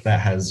steak that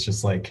has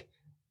just like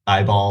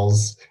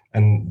eyeballs,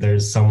 and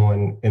there's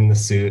someone in the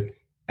suit,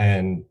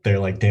 and they're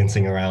like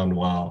dancing around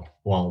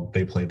while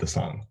they play the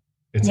song.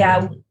 It's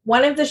amazing.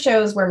 One of the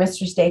shows where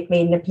Mr. Steak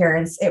made an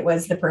appearance, it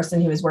was the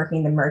person who was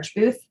working the merch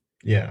booth.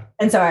 Yeah.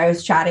 And so I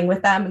was chatting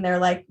with them, and they're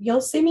like, you'll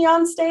see me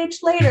on stage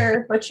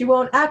later, but you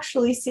won't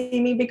actually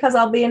see me because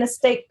I'll be in a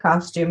steak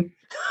costume.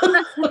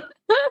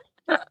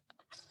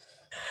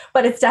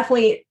 But it's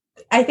definitely,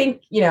 I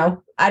think,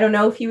 I don't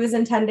know if he was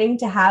intending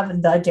to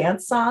have the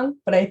dance song,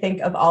 but I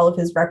think of all of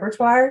his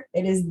repertoire,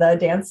 it is the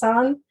dance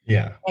song.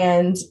 Yeah.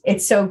 And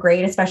it's so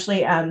great,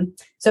 especially,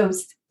 so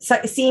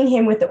seeing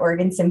him with the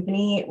organ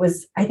symphony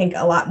was, I think,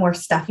 a lot more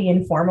stuffy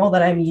and formal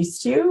than I'm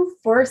used to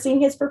for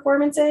seeing his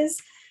performances.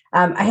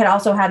 I had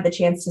also had the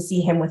chance to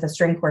see him with a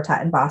string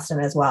quartet in Boston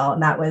as well.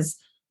 And that was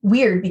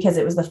weird because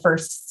it was the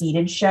first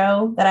seated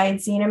show that I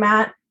had seen him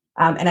at.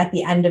 And at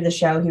the end of the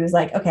show, he was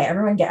like, okay,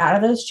 everyone get out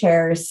of those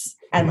chairs,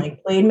 and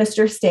like played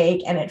Mr.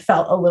 Steak. And it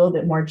felt a little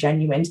bit more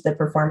genuine to the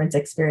performance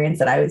experience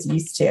that I was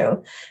used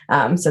to.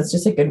 So it's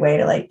just a good way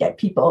to like get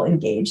people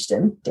engaged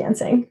in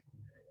dancing.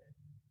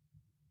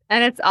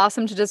 And it's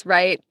awesome to just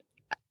write.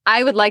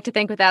 I would like to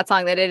think with that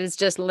song that it is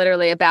just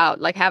literally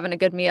about like having a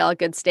good meal, a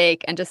good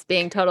steak, and just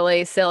being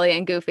totally silly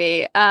and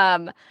goofy.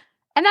 And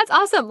that's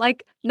awesome.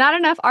 Like, not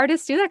enough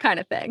artists do that kind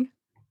of thing.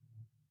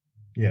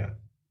 Yeah.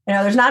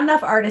 There's not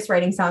enough artists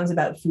writing songs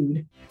about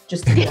food,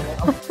 just to be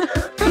real.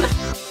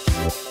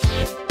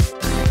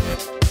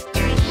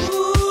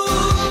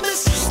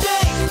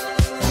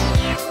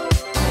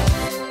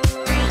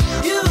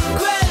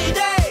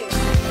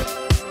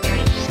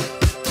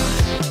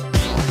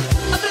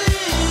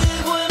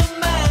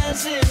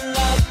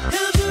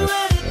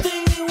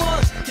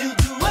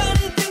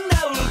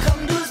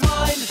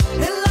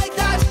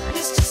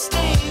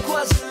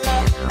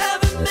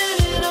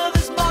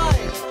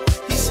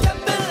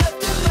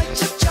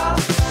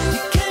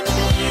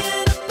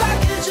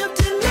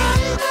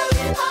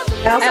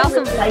 I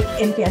also really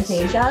like In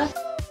Fantasia,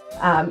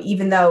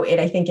 even though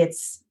I think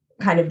it's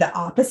kind of the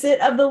opposite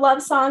of the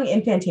love song.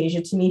 In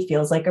Fantasia to me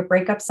feels like a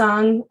breakup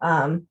song.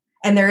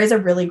 And there is a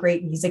really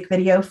great music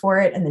video for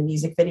it. And the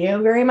music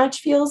video very much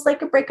feels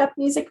like a breakup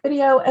music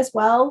video as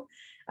well.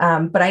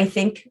 But I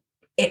think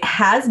it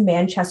has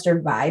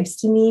Manchester vibes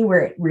to me,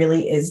 where it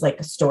really is like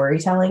a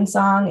storytelling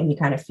song, and you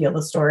kind of feel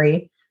the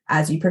story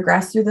as you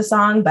progress through the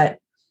song. But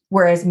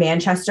whereas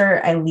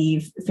Manchester, I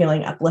leave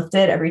feeling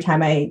uplifted every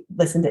time I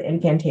listen to In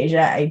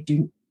Fantasia.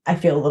 I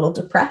feel a little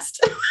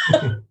depressed.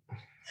 But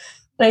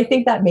I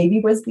think that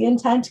maybe was the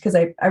intent, because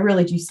I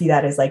really do see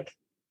that as like,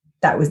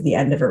 that was the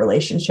end of a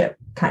relationship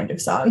kind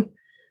of song.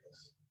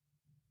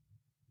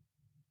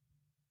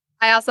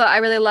 I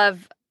really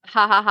love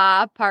Ha Ha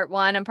Ha Part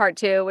 1 and Part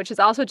 2, which is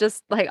also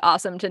just like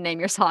awesome to name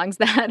your songs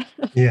that.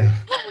 Yeah.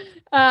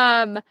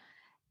 And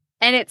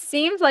it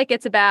seems like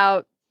it's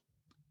about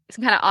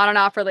some kind of on and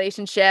off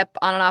relationship,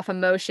 on and off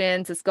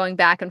emotions. It's going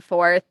back and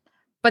forth,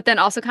 but then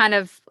also kind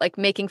of like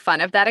making fun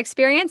of that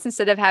experience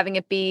instead of having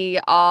it be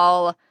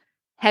all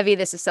heavy.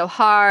 This is so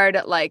hard.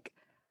 Like,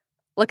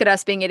 look at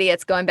us being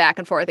idiots going back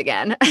and forth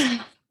again.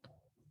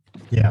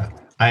 Yeah.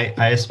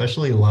 I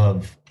especially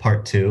love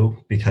Part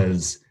 2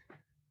 because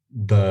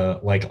the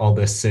like all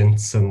the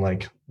synths and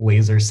like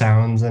laser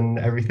sounds and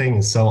everything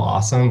is so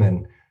awesome.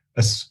 And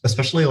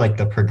especially like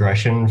the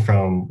progression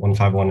from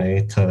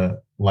 151A to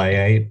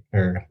Light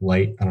or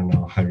Light. I don't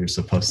know how you're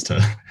supposed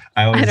to.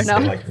 I always say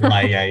like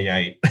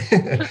Light.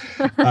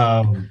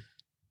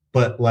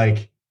 But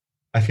like,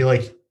 I feel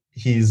like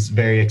he's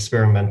very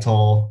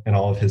experimental in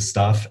all of his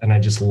stuff, and I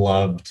just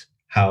loved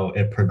how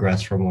it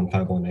progressed from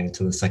 151A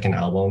to the second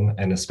album,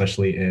 and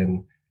especially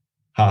in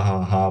Ha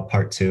Ha Ha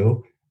Part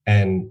 2,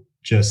 and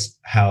just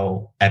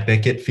how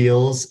epic it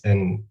feels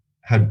and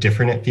how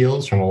different it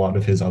feels from a lot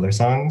of his other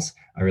songs.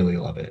 I really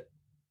love it.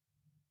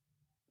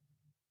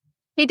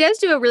 He does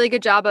do a really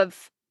good job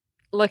of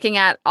looking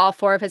at all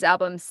 4 of his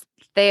albums.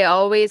 They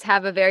always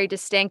have a very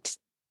distinct,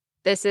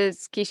 this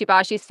is Kishi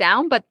Bashi's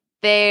sound, but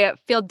they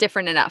feel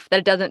different enough that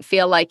it doesn't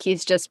feel like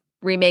he's just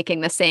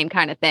remaking the same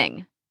kind of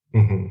thing.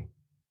 Mm-hmm.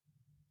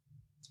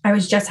 I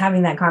was just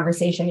having that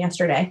conversation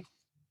yesterday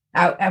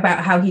about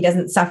how he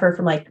doesn't suffer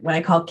from like what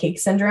I call cake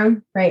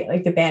syndrome, right?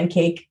 Like the band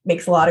Cake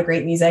makes a lot of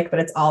great music, but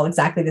it's all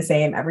exactly the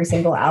same every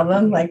single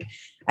album. Like,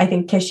 I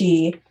think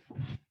Kishi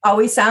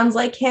always sounds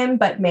like him,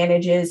 but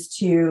manages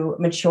to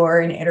mature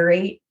and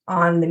iterate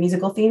on the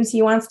musical themes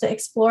he wants to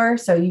explore.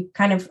 So you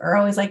kind of are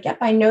always like, yep,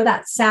 I know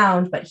that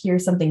sound, but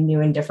here's something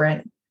new and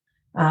different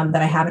that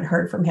I haven't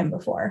heard from him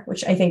before,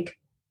 which I think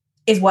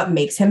is what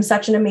makes him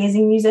such an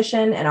amazing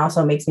musician and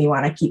also makes me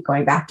want to keep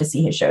going back to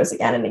see his shows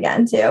again and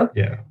again too.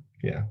 Yeah.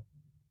 Yeah.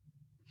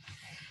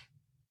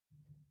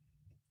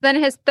 Then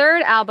his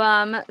third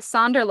album,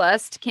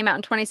 Sonderlust, came out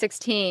in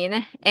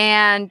 2016.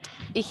 And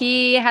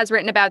he has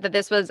written about that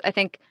this was, I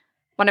think,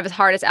 one of his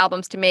hardest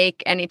albums to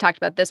make. And he talked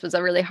about this was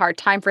a really hard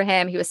time for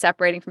him. He was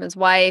separating from his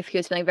wife. He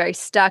was feeling very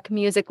stuck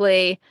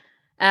musically.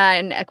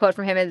 And a quote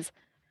from him is,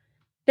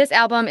 "This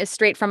album is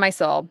straight from my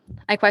soul.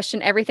 I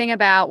question everything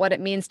about what it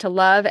means to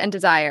love and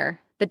desire,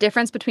 the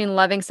difference between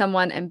loving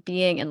someone and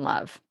being in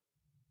love."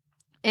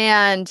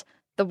 And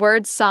the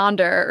word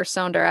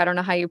Sonder, I don't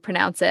know how you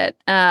pronounce it.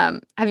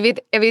 Have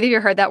either of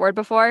you heard that word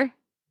before?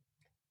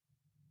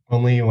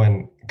 Only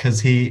when,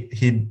 because he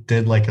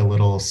did like a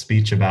little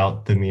speech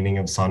about the meaning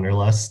of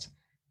Sonderlust.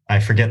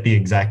 I forget the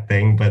exact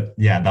thing, but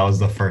yeah, that was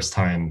the first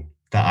time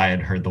that I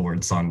had heard the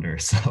word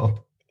Sonder.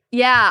 So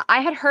Yeah,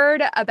 I had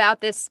heard about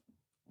this,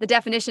 the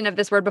definition of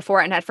this word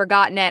before, and had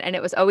forgotten it. And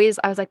it was always,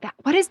 I was like,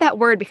 what is that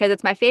word? Because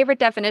it's my favorite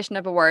definition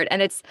of a word.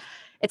 And it's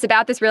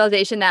about this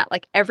realization that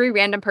like every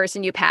random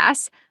person you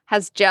pass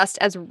has just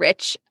as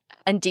rich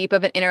and deep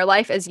of an inner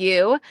life as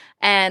you,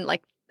 and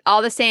like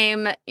all the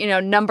same,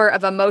 number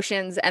of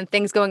emotions and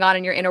things going on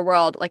in your inner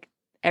world. Like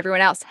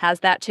everyone else has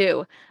that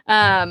too.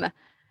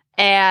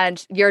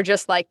 And you're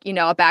just like,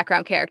 a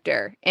background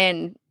character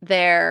in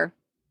their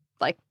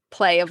like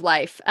play of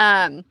life.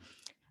 And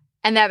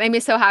that made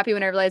me so happy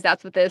when I realized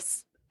that's what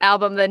this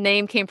album, the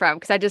name came from,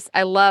 because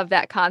I love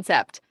that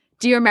concept.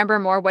 Do you remember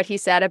more what he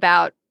said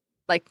about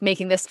like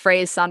making this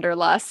phrase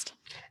Sonderlust?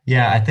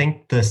 yeah, I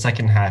think the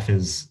second half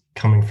is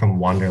coming from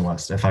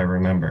Wanderlust, if I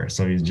remember.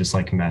 So he's just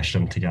like mashed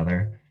them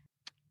together.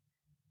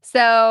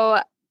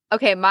 So,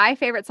 okay, my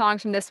favorite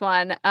songs from this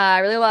one, I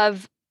really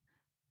love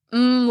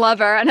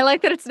Lover. And I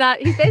like that it's not,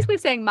 he's basically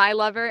saying my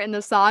lover in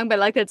the song, but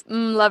I like that it's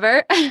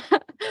Lover.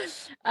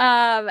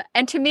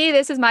 And to me,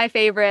 this is my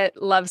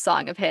favorite love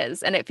song of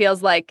his. And it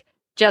feels like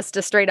just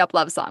a straight up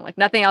love song, like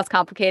nothing else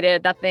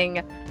complicated,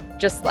 nothing,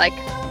 just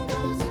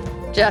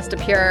a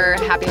pure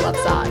happy love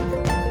song.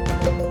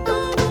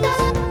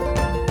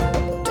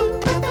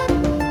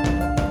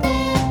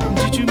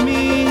 Did you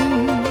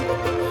mean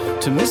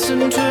to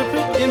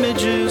misinterpret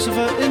images of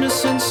our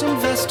innocence and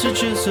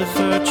vestiges of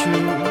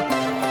virtue?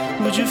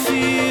 Would you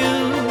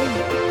feel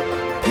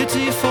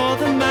pity for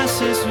the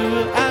masses who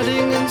were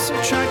adding and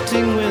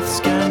subtracting with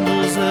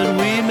scandals that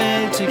we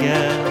made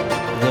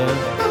together?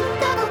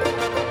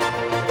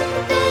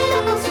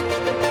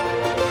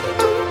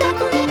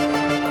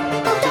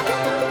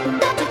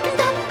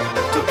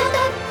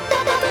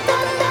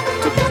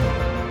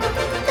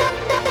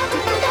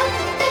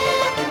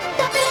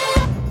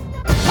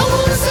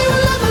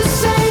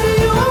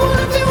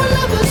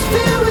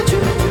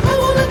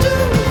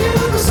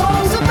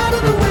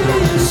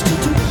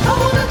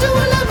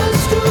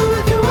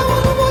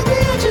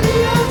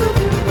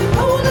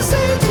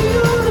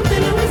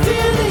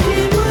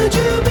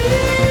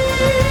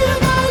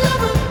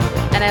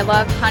 I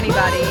love Honey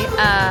Buddy,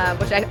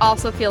 which I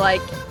also feel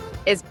like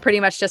is pretty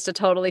much just a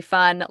totally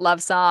fun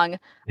love song.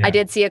 Yeah. I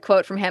did see a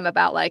quote from him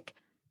about like,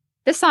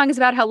 this song is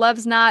about how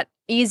love's not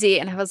easy.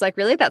 And I was like,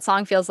 really? That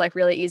song feels like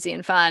really easy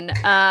and fun.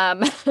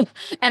 And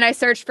I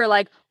searched for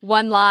like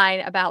one line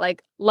about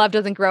like love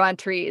doesn't grow on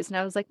trees. And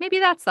I was like, maybe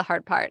that's the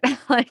hard part.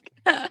 Like,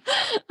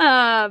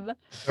 the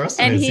rest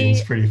of it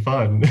seems pretty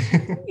fun.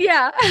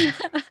 Yeah.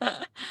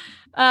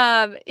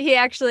 He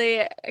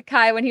actually,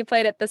 Kai, when he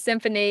played at the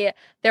symphony,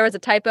 there was a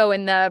typo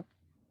in the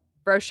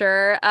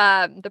brochure,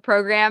 the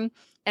program,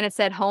 and it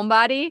said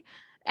homebody.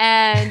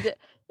 And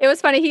it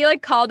was funny. He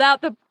like called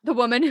out the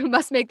woman who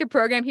must make the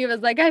program. He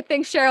was like, I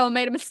think Cheryl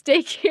made a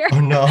mistake here. Oh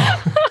no.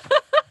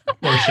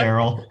 Poor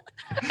Cheryl.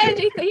 And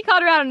he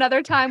called her out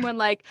another time when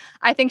like,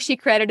 I think she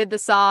credited the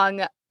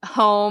song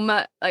Home,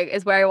 like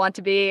is where I want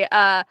to be,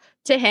 to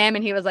him.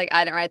 And he was like,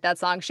 I didn't write that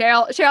song.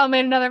 Cheryl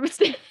made another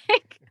mistake.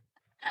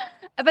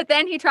 But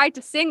then he tried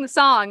to sing the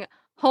song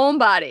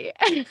Homebody.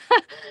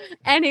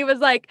 And he was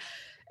like,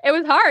 it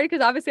was hard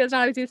because obviously that's not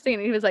how he was singing.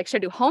 He was like,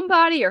 should I do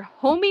Homebody or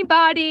Homie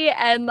Body?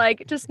 And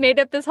like just made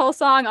up this whole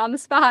song on the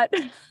spot.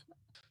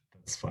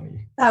 That's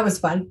funny. That was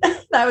fun.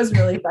 That was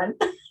really fun.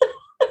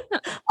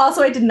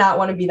 Also, I did not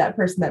want to be that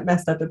person that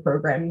messed up the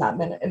program in that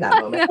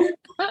moment.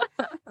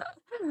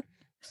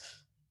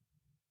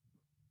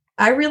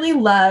 I really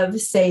love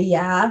Say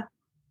Yeah,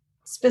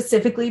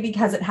 specifically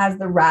because it has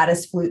the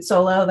raddest flute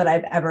solo that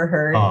I've ever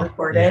heard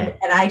recorded. Yeah.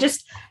 And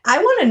I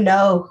want to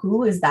know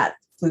who is that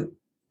flute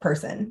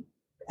person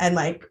and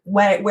like,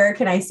 where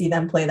can I see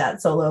them play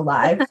that solo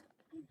live?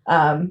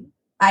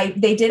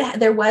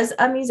 There was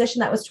a musician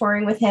that was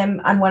touring with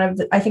him on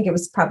I think it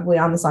was probably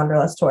on the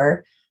Sonderlust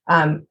tour.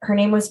 Her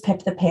name was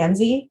Pip the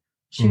Pansy.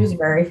 She was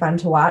very fun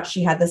to watch.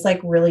 She had this like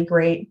really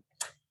great,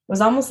 it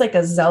was almost like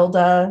a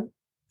Zelda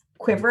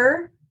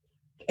quiver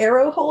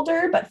arrow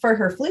holder, but for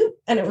her flute,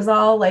 and it was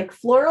all like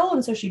floral,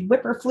 and so she'd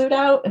whip her flute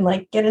out and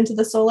like get into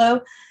the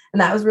solo,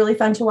 and that was really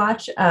fun to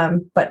watch.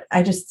 But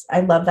I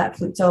love that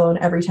flute solo, and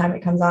every time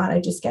it comes on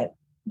I just get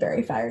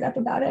very fired up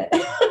about it.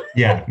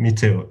 Yeah, me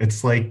too.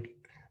 It's like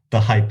the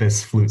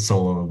hypest flute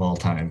solo of all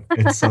time.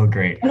 It's so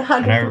great. And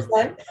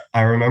 100%.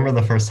 I remember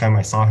the first time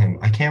I saw him.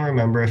 I can't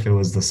remember if it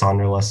was the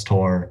Sonderlust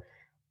tour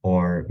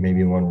or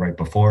maybe one right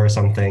before or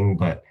something,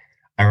 but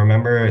I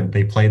remember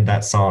they played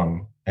that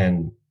song,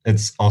 and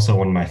it's also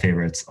one of my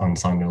favorites on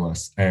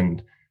Sonderlust.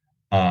 And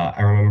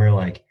I remember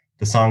like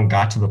the song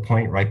got to the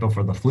point right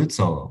before the flute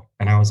solo,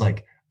 and I was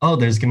like, "Oh,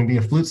 there's going to be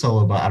a flute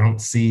solo, but I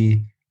don't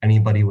see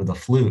anybody with a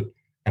flute."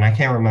 And I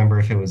can't remember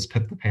if it was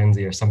Pip the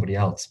Pansy or somebody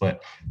else,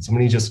 but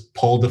somebody just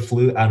pulled the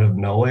flute out of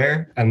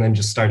nowhere and then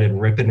just started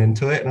ripping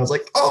into it. And I was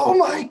like, "Oh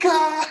my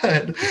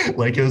God!"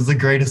 Like it was the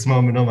greatest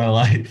moment of my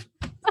life.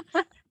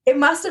 It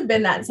must have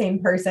been that same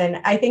person.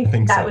 I think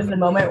that so. was the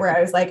moment where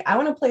I was like, I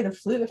want to play the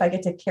flute if I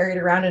get to carry it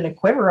around in a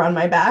quiver on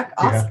my back.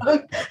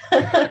 Awesome.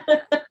 Yeah.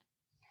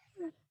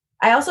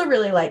 I also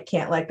really like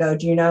Can't Let Go,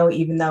 Juno,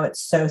 even though it's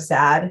so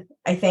sad.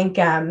 I think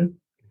I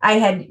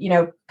had,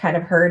 kind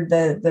of heard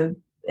the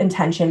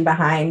intention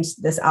behind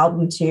this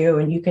album too.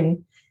 And you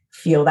can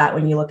feel that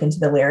when you look into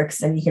the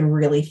lyrics, and you can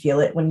really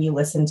feel it when you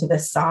listen to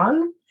this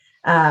song.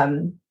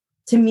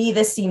 To me,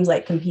 this seems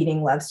like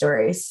competing love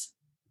stories.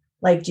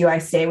 Like, do I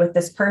stay with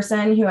this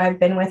person who I've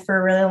been with for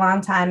a really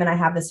long time and I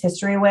have this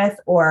history with,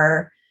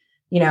 or,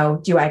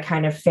 do I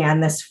kind of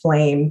fan this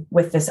flame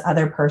with this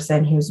other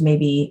person who's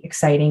maybe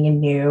exciting and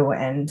new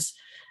and,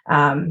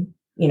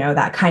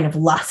 that kind of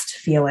lust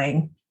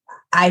feeling?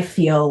 I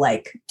feel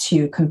like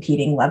two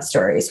competing love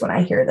stories when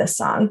I hear this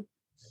song.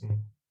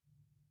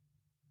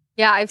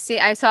 Yeah,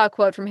 I saw a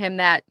quote from him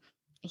that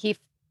he,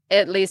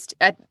 at least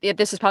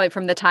this is probably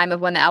from the time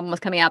of when the album was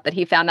coming out, that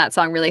he found that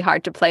song really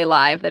hard to play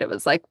live, that it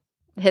was like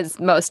his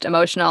most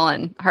emotional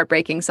and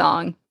heartbreaking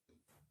song.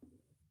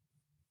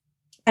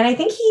 And I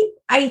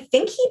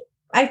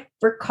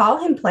recall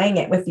him playing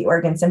it with the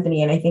Organ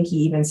Symphony. And I think he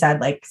even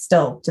said, like,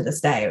 still to this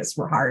day, it was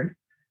hard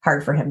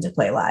for him to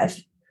play live,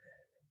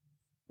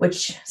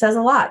 which says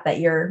a lot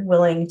that you're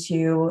willing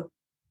to,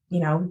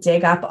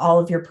 dig up all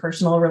of your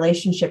personal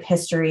relationship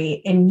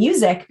history in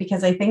music.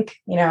 Because I think,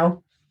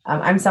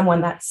 I'm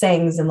someone that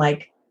sings, and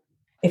like,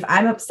 if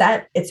I'm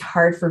upset, it's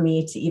hard for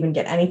me to even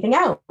get anything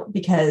out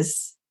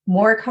because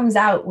more comes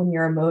out when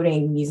you're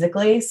emoting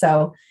musically.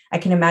 So I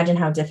can imagine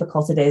how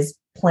difficult it is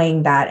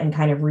playing that and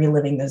kind of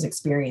reliving those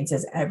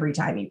experiences every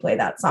time you play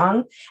that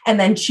song, and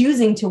then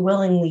choosing to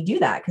willingly do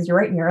that because you're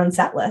writing your own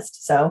set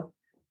list. So you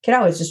could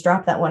always just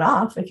drop that one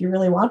off if you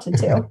really wanted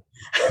to.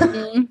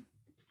 Mm-hmm.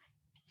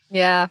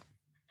 Yeah.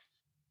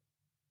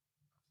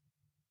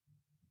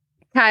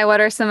 Kai, what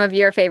are some of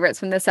your favorites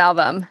from this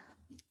album?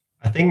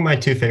 I think my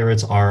two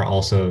favorites are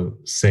also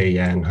Say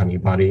Yeah and Honey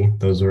Body.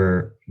 Those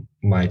were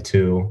my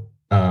two.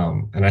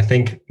 And I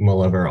think My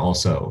Lover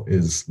also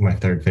is my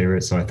third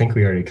favorite. So I think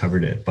we already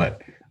covered it.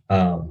 But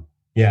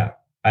yeah,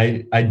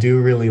 I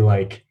do really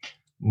like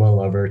My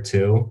Lover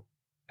too.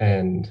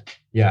 And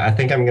yeah, I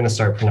think I'm going to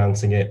start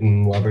pronouncing it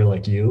Lover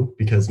like you,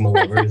 because My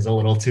Lover is a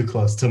little too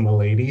close to My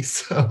Lady.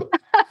 So,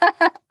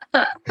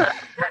 but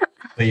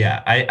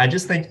yeah, I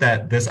just think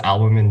that this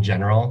album in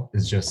general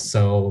is just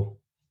so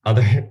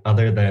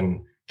other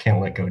than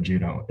Can't Let Go,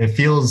 Juno. It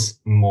feels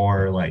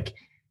more like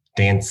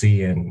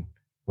dancey and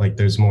like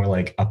there's more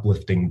like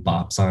uplifting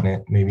bops on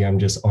it. Maybe I'm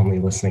just only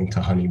listening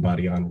to Honey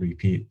Body on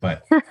repeat,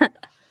 but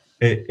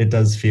it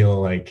does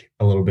feel like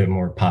a little bit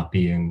more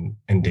poppy and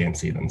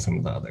dancey than some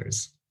of the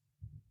others.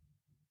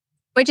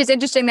 Which is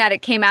interesting that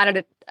it came out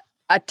at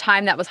a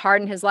time that was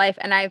hard in his life.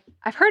 And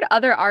I've heard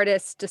other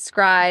artists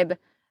describe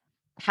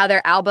how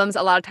their albums,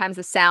 a lot of times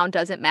the sound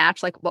doesn't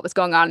match like what was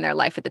going on in their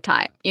life at the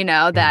time,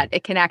 that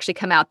it can actually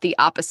come out the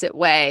opposite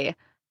way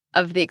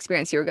of the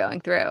experience you were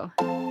going through.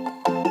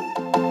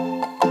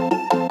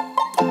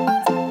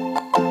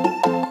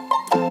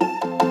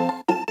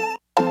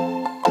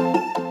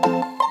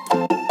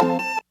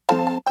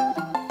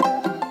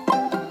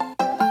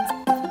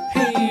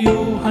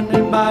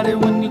 Body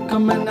when you're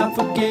coming out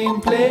for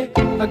gameplay.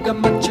 I got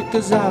my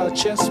checkers out,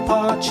 chest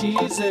part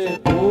cheesy.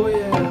 Oh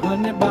yeah,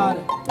 honey body,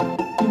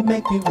 you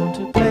make me want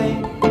to play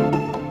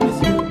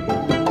with you.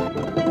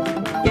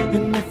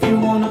 And if you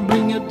wanna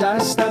bring your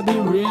dice, that'd be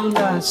real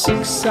nice.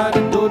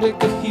 Six-sided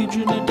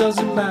dodecahedron, it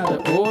doesn't matter.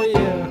 Oh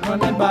yeah,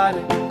 honey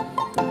body,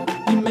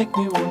 you make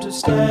me want to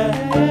stay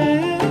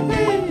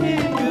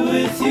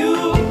with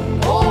you.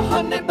 Oh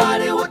honey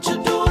body, what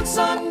you doing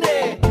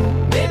Sunday?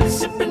 Maybe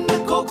sipping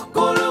the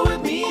Coca-Cola.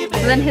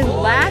 So then his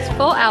last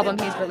full album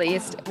he's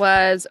released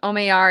was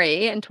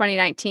Omeyari in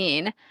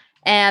 2019.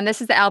 And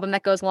this is the album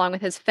that goes along with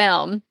his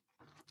film,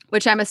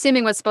 which I'm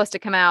assuming was supposed to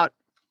come out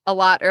a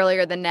lot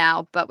earlier than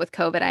now. But with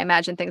COVID, I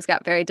imagine things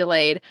got very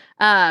delayed.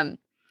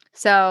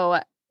 So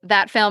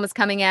that film is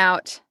coming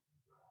out.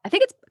 I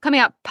think it's coming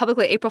out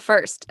publicly April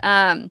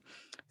 1st.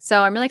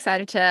 So I'm really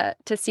excited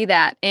to see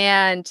that.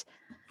 And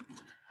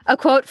a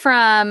quote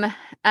from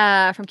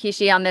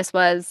Kishi on this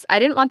was, "I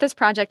didn't want this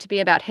project to be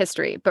about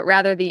history, but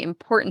rather the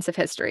importance of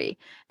history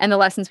and the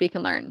lessons we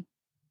can learn.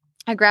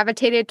 I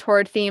gravitated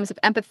toward themes of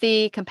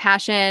empathy,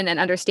 compassion, and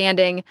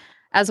understanding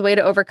as a way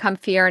to overcome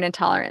fear and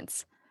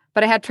intolerance.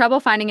 but I had trouble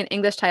finding an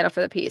English title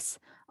for the piece.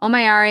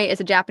 Omayari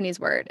is a Japanese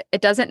word.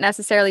 It doesn't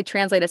necessarily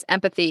translate as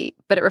empathy,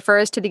 but it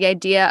refers to the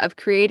idea of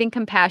creating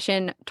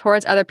compassion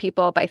towards other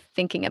people by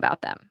thinking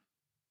about them.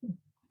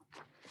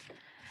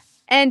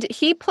 And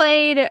he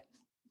played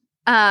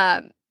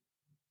a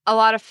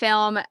lot of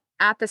film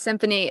at the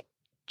symphony.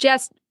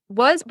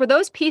 Were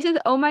those pieces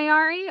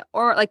Omayari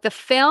or like the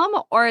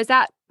film, or was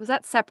that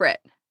separate?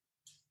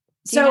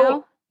 Do you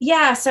know?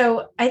 Yeah,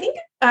 so I think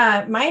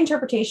my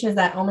interpretation is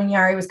that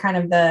Omayari was kind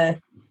of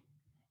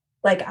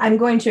I'm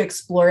going to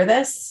explore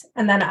this.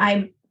 And then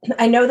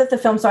I know that the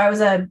film, so I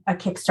was a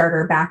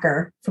Kickstarter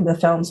backer from the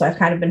film. So I've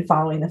kind of been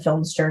following the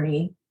film's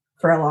journey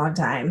for a long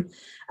time.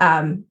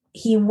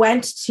 He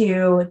went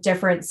to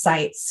different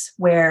sites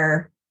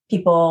where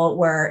people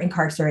were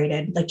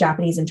incarcerated, like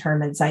Japanese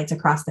internment sites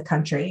across the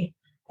country,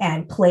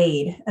 and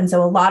played. And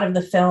so a lot of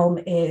the film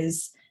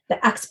is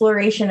the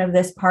exploration of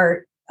this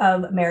part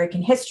of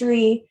American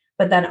history,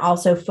 but then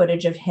also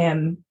footage of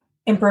him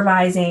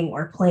improvising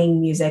or playing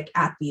music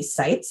at these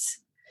sites.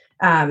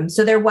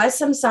 So there was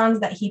some songs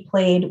that he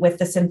played with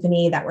the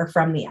symphony that were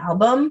from the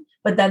album,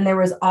 but then there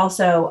was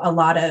also a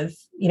lot of,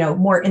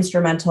 more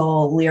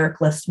instrumental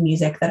lyricless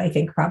music that I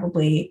think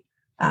probably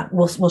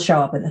will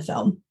show up in the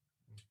film.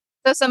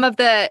 So some of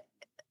the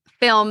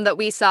film that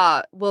we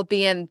saw will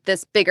be in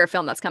this bigger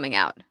film that's coming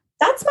out.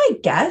 That's my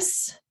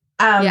guess.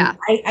 Yeah.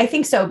 I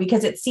think so,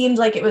 because it seemed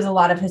like it was a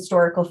lot of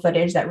historical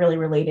footage that really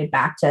related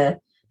back to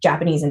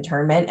Japanese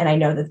internment. And I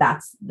know that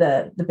that's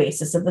the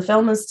basis of the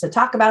film, is to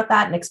talk about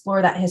that and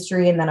explore that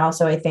history. And then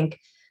also, I think,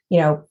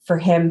 for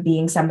him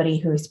being somebody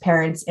whose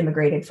parents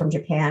immigrated from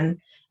Japan,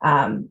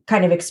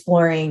 kind of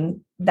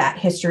exploring that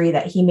history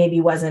that he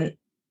maybe wasn't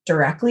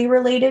directly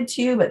related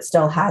to, but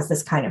still has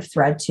this kind of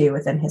thread to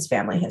within his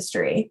family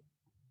history.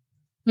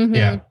 Mm-hmm.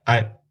 Yeah,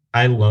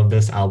 I love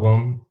this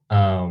album.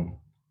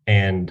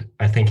 And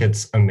I think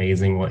it's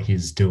amazing what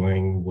he's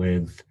doing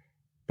with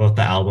both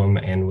the album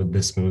and with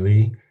this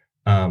movie.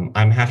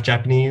 I'm half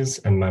Japanese,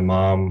 and my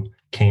mom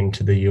came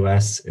to the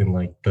US in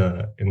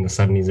the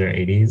 70s or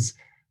 80s.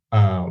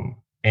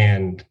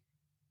 And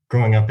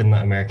growing up in the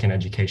American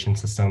education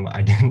system,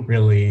 I didn't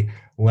really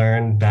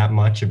learn that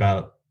much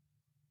about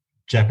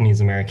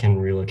Japanese American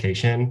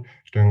relocation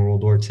during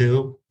World War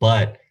II,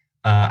 but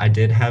I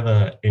did have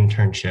an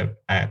internship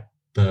at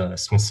the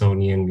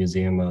Smithsonian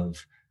Museum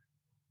of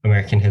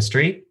American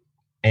History,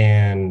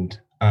 and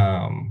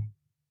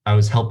I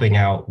was helping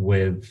out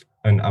with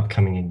an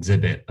upcoming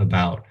exhibit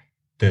about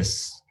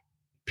this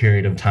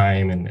period of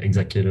time and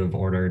Executive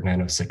Order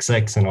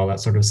 9066 and all that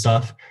sort of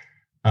stuff.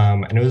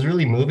 And it was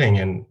really moving,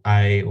 and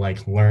I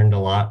learned a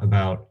lot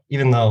about,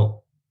 even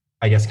though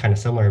I guess kind of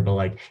similar,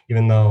 but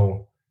even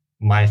though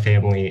my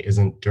family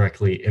isn't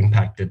directly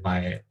impacted by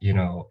it,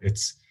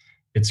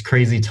 it's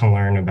crazy to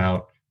learn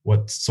about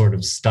what sort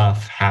of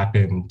stuff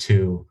happened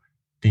to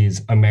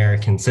these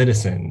American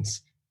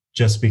citizens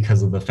just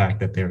because of the fact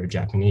that they were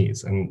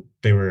Japanese, and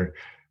they were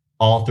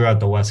all throughout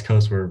the West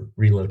Coast were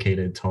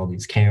relocated to all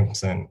these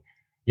camps. And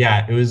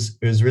yeah, it was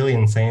really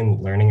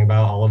insane learning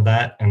about all of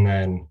that. And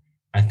then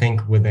I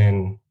think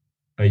within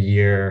a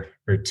year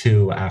or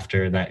two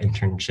after that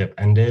internship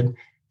ended,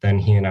 then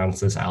he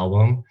announced this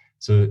album.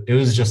 So it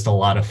was just a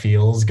lot of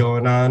feels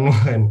going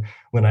on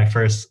when I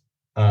first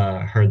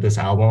heard this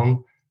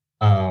album,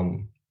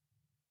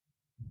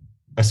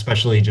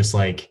 especially just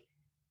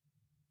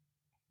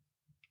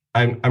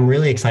I'm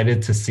really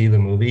excited to see the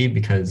movie,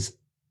 because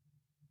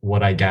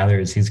what I gather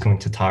is he's going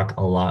to talk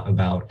a lot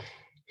about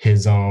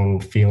his own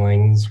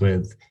feelings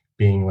with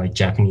being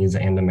Japanese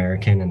and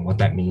American, and what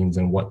that means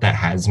and what that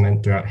has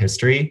meant throughout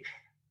history.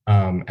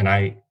 And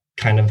I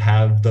kind of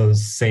have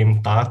those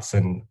same thoughts,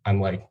 and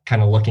I'm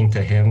kind of looking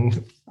to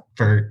him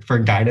for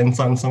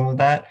guidance on some of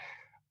that.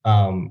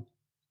 And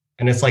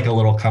it's a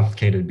little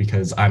complicated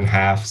because I'm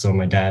half, so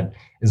my dad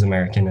is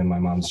American and my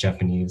mom's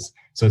Japanese.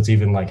 So it's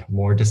even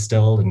more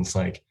distilled, and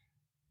it's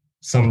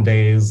some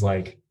days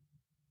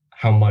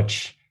how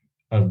much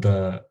of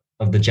the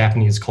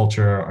Japanese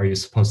culture are you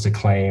supposed to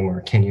claim, or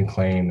can you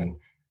claim, and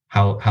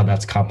how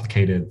that's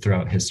complicated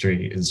throughout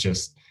history is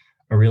just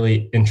a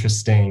really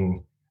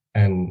interesting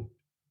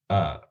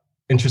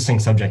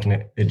subject,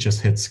 and it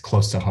just hits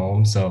close to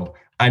home. So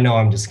I know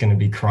I'm just going to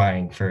be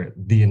crying for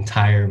the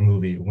entire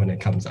movie when it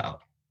comes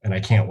out, and I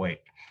can't wait.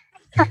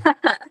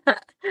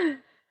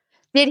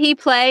 Did he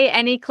play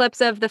any clips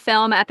of the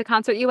film at the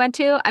concert you went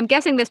to? I'm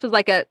guessing this was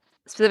a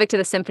specific to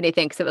the symphony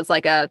thing, because it was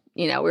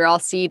we were all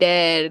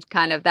seated,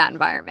 kind of that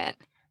environment.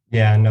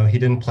 Yeah, no, he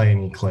didn't play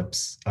any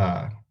clips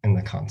in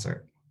the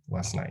concert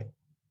last night.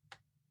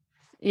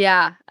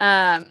 Yeah.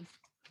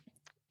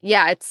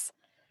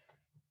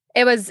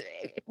 It was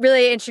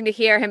really interesting to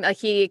hear him.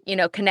 He,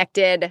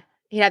 connected,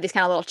 he had these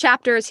kind of little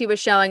chapters he was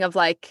showing of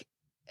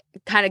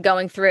kind of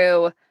going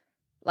through,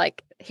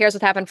 here's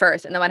what happened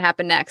first and then what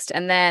happened next.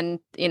 And then,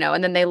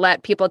 and then they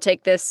let people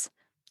take this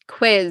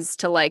quiz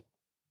to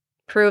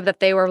prove that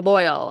they were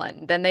loyal.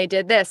 And then they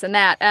did this and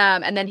that.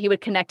 And then he would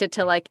connect it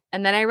to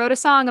and then I wrote a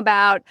song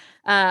about,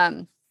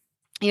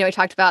 he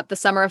talked about the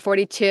Summer of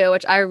 42,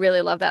 which I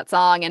really love that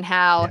song, and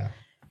how Yeah.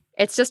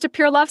 it's just a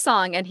pure love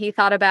song. And he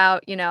thought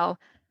about,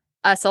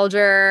 a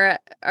soldier,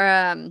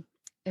 a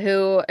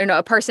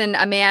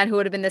man who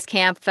would have been in this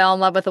camp, fell in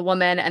love with a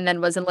woman and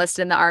then was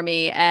enlisted in the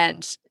army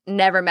and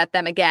never met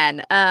them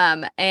again.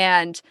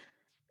 And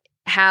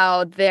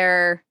how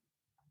they're,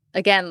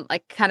 again,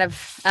 like kind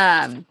of,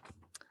 I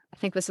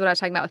think this is what I was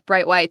talking about with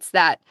Bright Whites,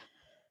 that,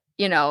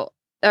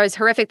 there was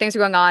horrific things were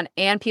going on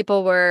and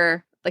people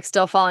were like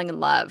still falling in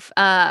love.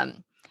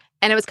 And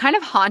it was kind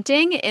of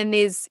haunting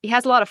he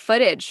has a lot of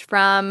footage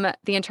from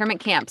the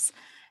internment camps,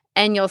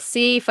 and you'll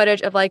see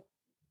footage of like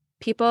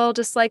people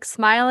just like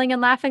smiling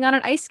and laughing on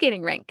an ice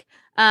skating rink.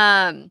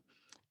 And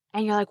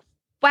you're like,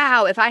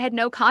 wow, if I had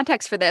no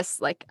context for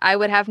this, like I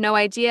would have no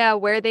idea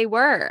where they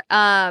were.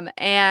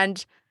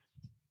 And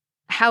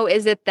how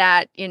is it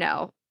that,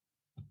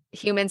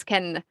 humans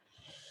can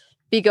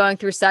be going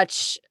through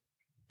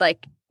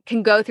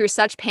can go through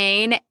such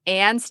pain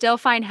and still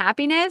find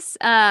happiness.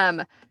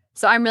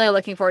 So I'm really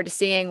looking forward to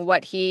seeing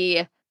what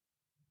he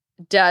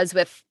does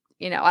with,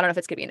 I don't know if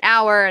it's going to be an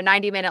hour, a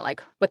 90-minute,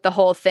 like with the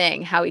whole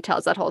thing, how he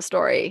tells that whole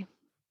story.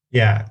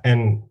 Yeah.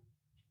 And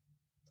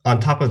on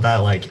top of that,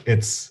 like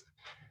it's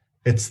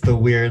the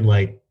weird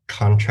like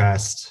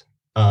contrast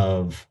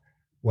of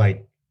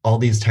like all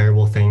these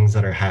terrible things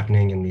that are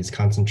happening in these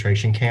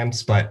concentration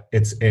camps, but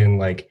it's in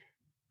like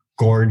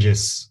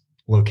gorgeous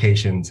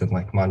locations in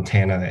like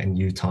Montana and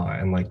Utah,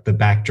 and like the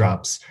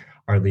backdrops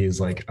are these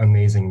like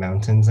amazing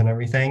mountains and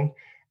everything.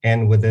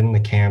 And within the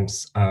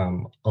camps,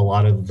 a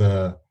lot of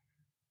the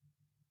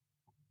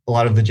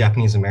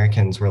Japanese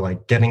Americans were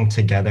like getting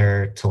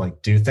together to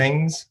like do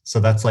things. So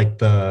that's like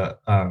the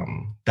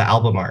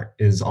album art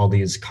is all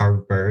these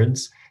carved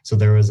birds. So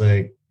there was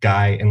a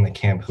guy in the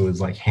camp who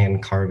was like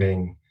hand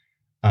carving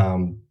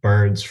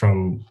birds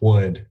from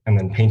wood and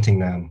then painting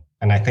them.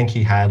 And I think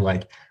he had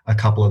like a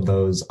couple of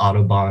those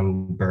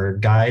Audubon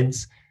bird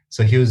guides.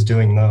 So he was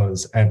doing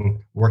those and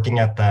working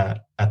at the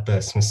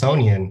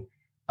Smithsonian.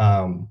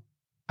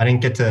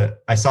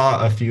 I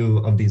saw a few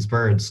of these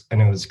birds,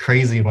 and it was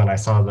crazy when I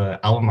saw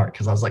the album art,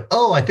 because I was like,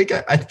 oh, I think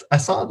I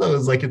saw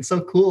those. Like, it's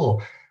so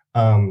cool.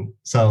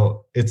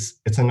 So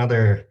it's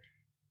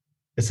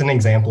an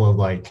example of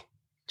like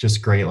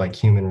just great like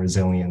human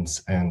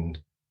resilience. And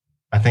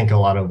I think a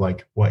lot of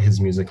like what his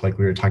music, like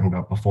we were talking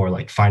about before,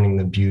 like finding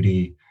the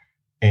beauty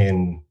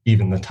in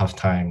even the tough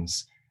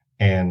times.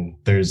 And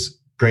there's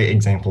great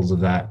examples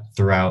of that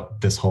throughout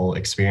this whole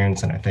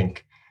experience. And I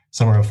think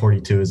Summer of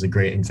 42 is a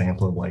great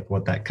example of like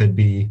what that could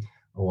be,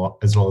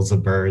 as well as the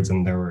birds.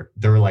 And there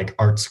were like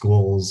art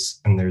schools,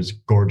 and there's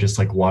gorgeous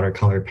like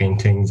watercolor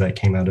paintings that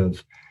came out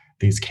of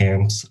these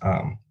camps.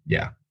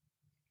 Yeah.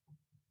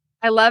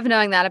 I love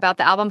knowing that about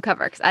the album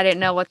cover, because I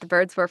didn't know what the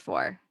birds were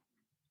for.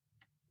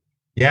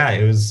 Yeah,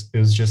 it was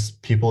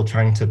just people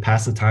trying to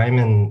pass the time,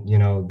 and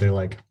they're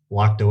like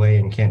locked away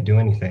and can't do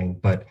anything,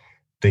 but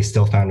they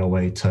still found a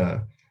way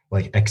to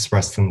like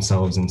express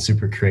themselves in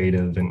super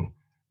creative and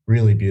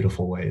really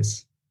beautiful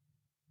ways.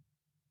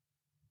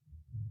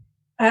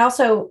 I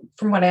also,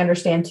 from what I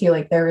understand too,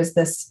 like there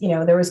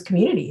was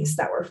communities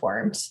that were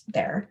formed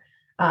there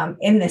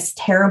in this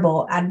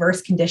terrible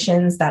adverse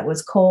conditions that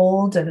was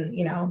cold, and,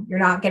 you're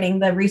not getting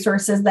the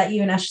resources that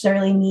you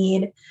necessarily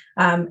need.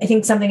 I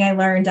think something I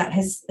learned at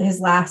his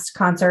last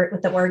concert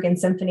with the Oregon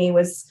Symphony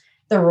was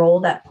the role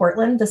that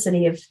the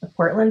city of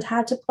Portland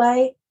had to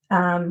play,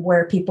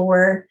 where people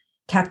were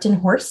kept in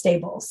horse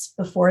stables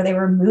before they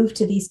were moved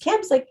to these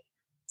camps. Like,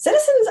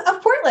 citizens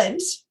of Portland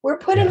were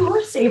put in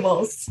horse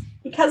stables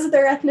because of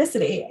their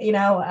ethnicity.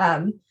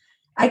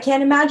 I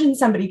can't imagine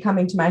somebody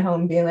coming to my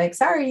home being like,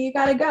 sorry, you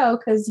got to go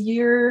because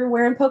you're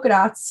wearing polka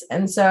dots.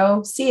 And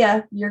so see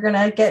ya, you're going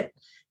to get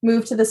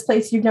moved to this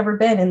place you've never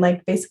been and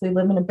like basically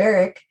live in a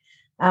barrack.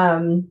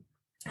 And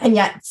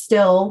yet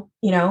still,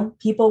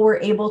 people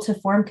were able to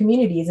form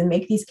communities and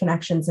make these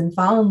connections and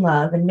fall in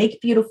love and make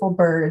beautiful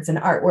birds and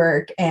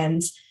artwork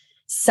and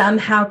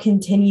somehow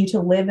continue to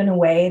live in a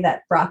way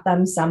that brought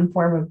them some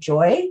form of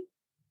joy,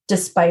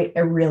 despite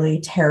a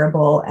really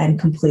terrible and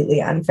completely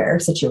unfair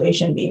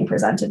situation being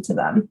presented to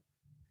them.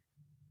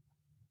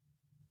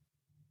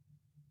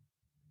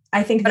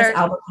 I think this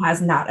album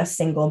has not a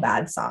single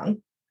bad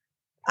song.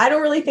 I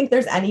don't really think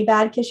there's any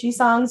bad Kishi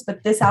songs,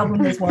 but this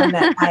album is one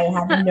that I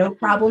have no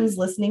problems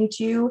listening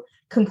to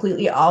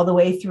completely all the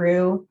way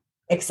through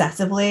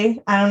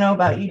excessively. I don't know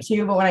about you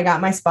two, but when I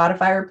got my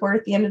Spotify report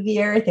at the end of the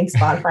year, I think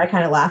Spotify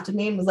kind of laughed at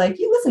me and was like,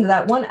 you listen to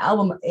that one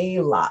album a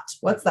lot.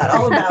 What's that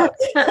all about?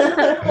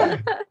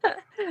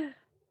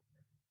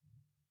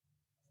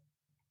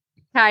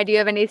 Kai, do you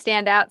have any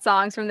standout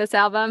songs from this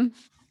album?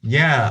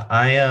 Yeah,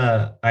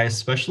 I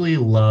especially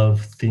love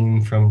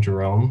Theme from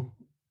Jerome.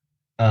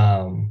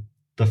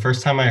 The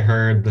first time I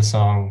heard the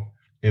song,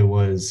 he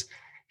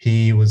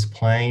was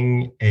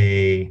playing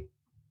a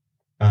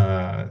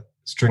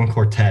string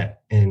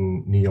quartet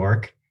in New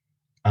York.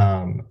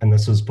 And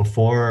this was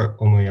before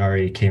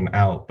Omoyari came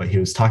out, but he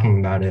was talking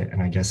about it.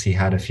 And I guess he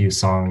had a few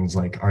songs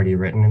like already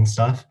written and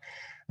stuff.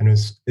 And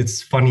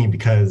it's funny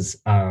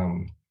because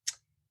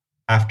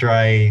after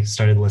I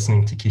started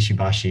listening to Kishi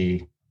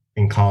Bashi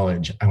in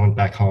college, I went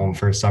back home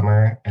for a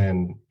summer,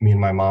 and me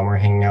and my mom were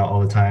hanging out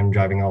all the time,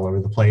 driving all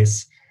over the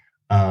place.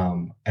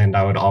 And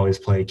I would always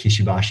play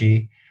Kishi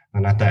Bashi.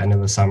 And at the end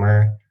of the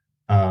summer,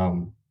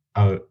 um,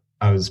 I,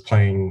 I was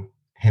playing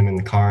him in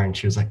the car, and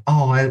she was like,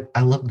 "Oh,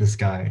 I love this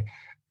guy."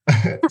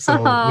 So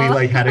we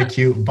like had a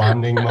cute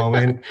bonding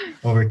moment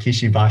over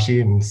Kishi Bashi,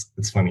 and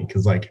it's funny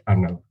because like I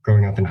don't know,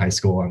 growing up in high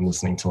school, I'm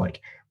listening to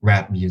like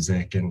rap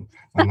music, and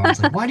my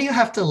mom's like, "Why do you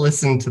have to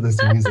listen to this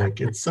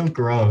music? It's so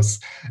gross."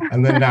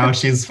 And then now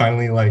she's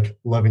finally like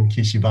loving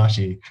Kishi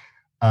Bashi.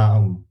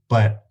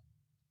 But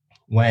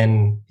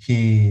when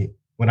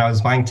I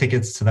was buying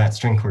tickets to that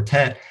string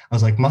quartet, I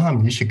was like,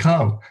 "Mom, you should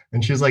come,"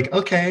 and she was like,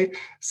 "Okay."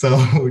 So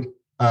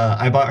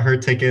I bought her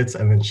tickets,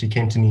 and then she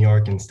came to New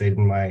York and stayed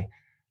in my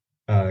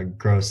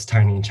gross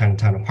tiny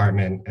Chinatown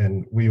apartment,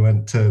 and we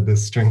went to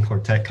this string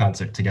quartet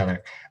concert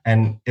together,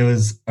 and it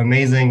was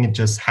amazing. It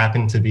just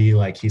happened to be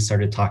like he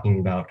started talking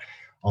about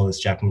all this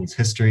Japanese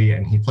history,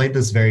 and he played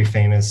this very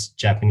famous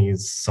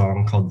Japanese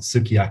song called the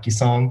Sukiyaki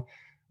song,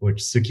 which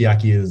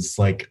sukiyaki is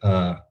like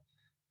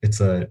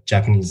it's a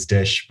Japanese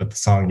dish, but the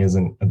song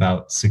isn't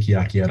about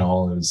sukiyaki at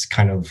all. It was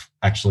kind of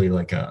actually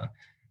like a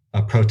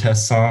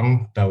protest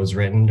song that was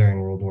written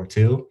during World War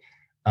II.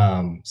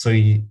 So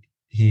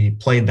he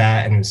played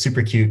that, and it was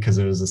super cute because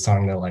it was a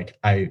song that like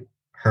I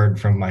heard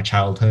from my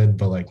childhood,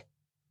 but like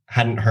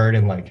hadn't heard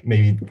in like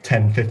maybe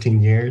 10,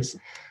 15 years.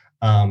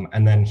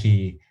 And then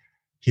he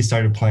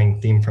started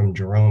playing theme from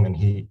Jerome, and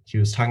he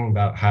was talking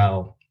about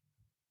how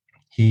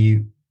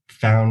he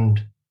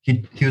found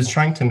he was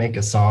trying to make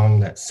a song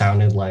that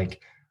sounded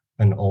like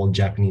an old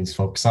Japanese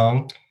folk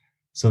song.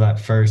 So that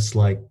first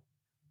like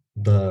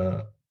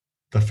the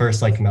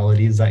first like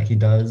melodies that he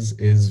does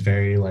is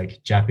very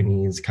like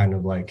Japanese kind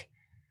of like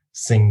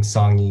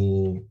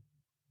sing-songy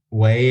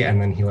way,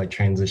 and then he like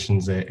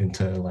transitions it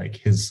into like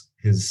his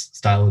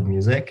style of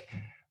music.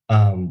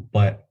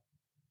 But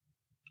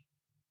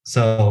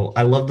so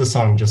I love the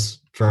song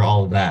just for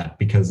all of that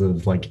because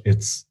of like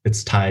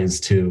its ties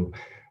to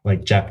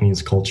like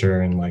Japanese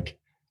culture. And like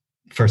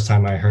first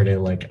time I heard it,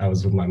 like I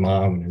was with my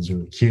mom, and it was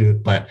really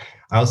cute. But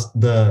I was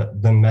the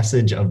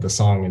message of the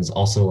song is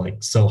also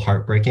like so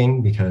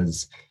heartbreaking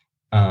because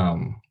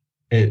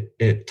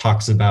it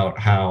talks about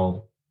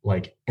how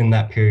like in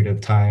that period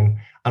of time,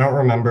 I don't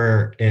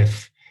remember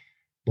if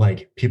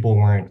like people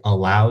weren't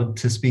allowed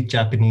to speak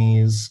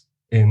Japanese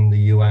in the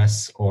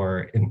US,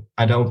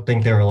 I don't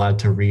think they were allowed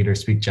to read or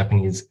speak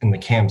Japanese in the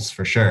camps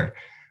for sure.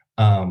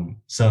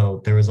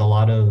 So there was a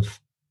lot of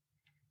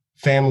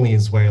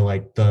families where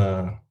like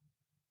the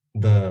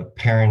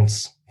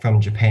parents from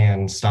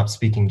Japan stopped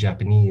speaking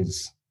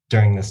Japanese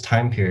during this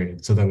time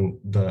period. So then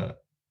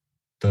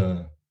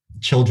the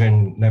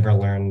children never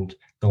learned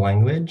the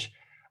language.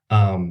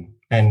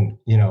 And,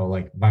 you know,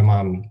 like my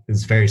mom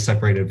is very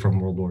separated from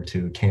World War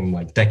II, came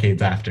like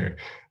decades after,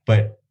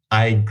 but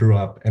I grew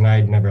up and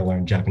I'd never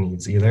learned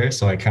Japanese either.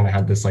 So I kind of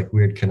had this like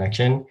weird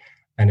connection,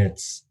 and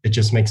it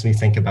just makes me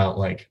think about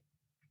like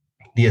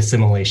the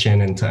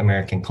assimilation into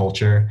American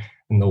culture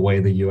and the way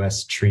the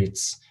US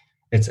treats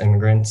its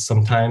immigrants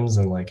sometimes,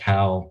 and like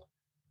how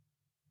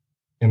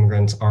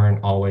immigrants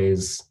aren't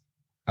always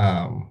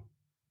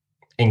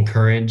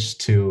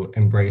encouraged to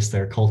embrace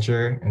their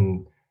culture,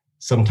 and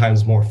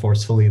sometimes more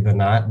forcefully than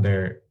not,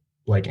 they're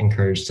like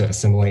encouraged to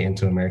assimilate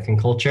into American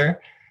culture.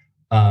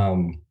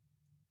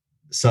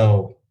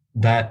 So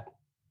that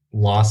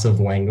loss of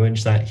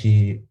language that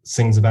he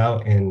sings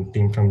about in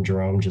Theme from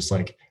Jerome just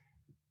like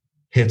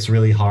hits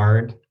really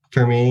hard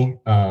for me.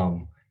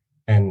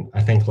 And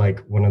I think like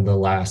one of the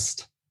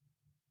last,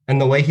 and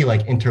the way he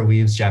like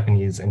interweaves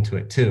Japanese into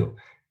it too.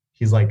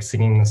 He's like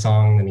singing the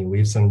song, then he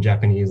weaves some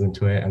Japanese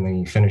into it, and then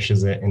he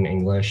finishes it in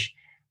English.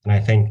 And I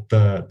think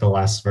the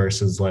last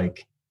verse is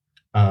like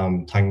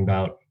talking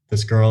about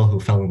this girl who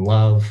fell in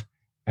love,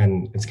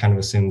 and it's kind of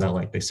assumed that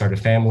like they start a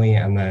family,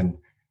 and then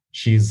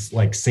she's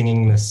like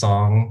singing this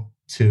song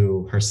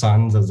to her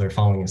sons as they're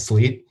falling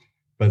asleep,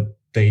 but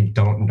they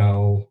don't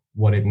know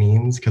what it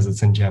means because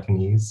it's in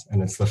Japanese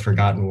and it's the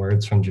forgotten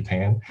words from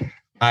Japan.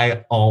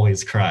 I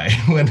always cry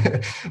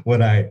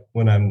when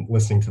I'm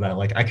listening to that.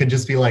 Like I could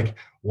just be like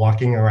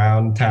walking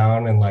around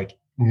town and like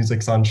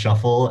music's on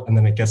shuffle, and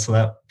then it gets to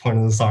that point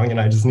of the song and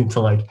I just need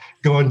to like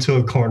go into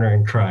a corner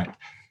and cry.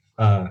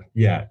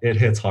 Yeah, it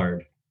hits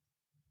hard.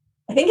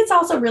 I think it's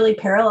also really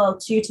parallel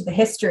to the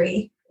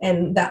history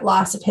and that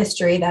loss of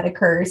history that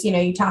occurs. You know,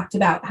 you talked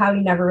about how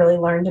you never really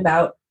learned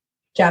about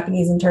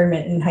Japanese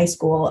internment in high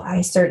school.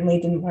 I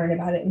certainly didn't learn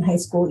about it in high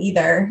school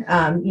either.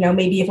 You know,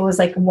 maybe if it was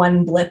like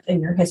one blip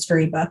in your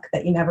history book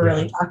that you never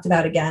really talked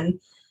about again.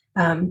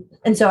 And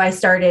so I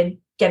started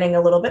getting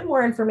a little bit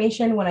more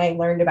information when I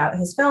learned about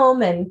his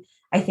film. And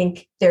I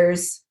think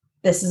this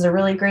is a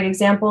really great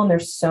example. And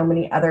there's so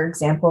many other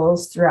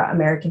examples throughout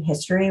American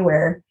history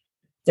where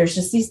there's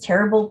just these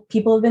terrible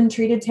people have been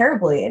treated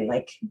terribly. And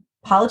like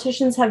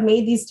politicians have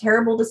made these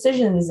terrible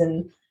decisions,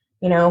 and,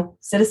 you know,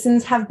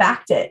 citizens have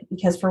backed it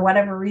because for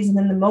whatever reason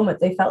in the moment,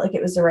 they felt like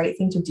it was the right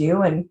thing to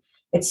do. And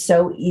it's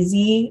so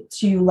easy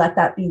to let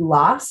that be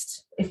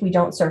lost if we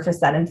don't surface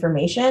that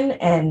information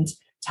and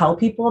tell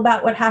people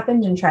about what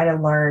happened and try to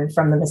learn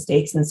from the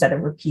mistakes instead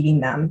of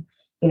repeating them,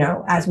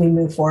 as we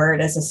move forward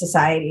as a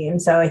society.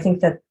 And so I think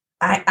that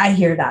I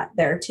hear that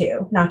there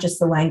too, not just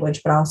the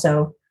language, but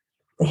also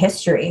the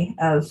history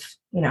of,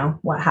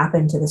 what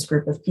happened to this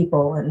group of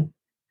people and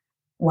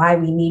why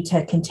we need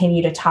to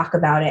continue to talk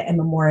about it and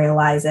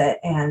memorialize it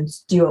and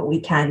do what we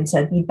can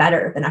to be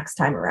better the next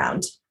time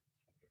around.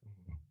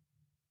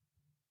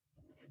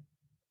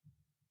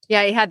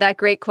 Yeah, he had that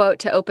great quote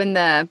to open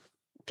the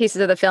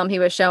pieces of the film he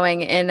was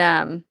showing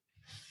in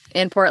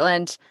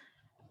Portland.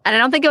 And I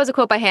don't think it was a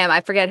quote by him. I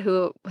forget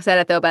who said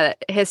it though,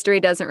 but history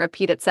doesn't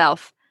repeat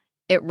itself.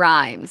 It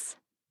rhymes.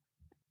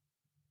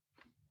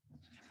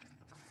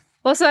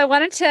 Well, so I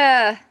wanted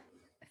to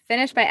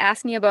finish by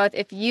asking you both,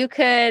 if you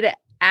could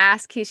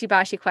ask Kishi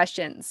Bashi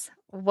questions,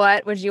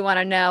 what would you want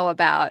to know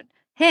about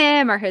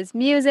him or his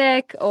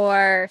music?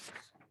 Or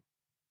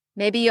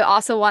maybe you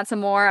also want some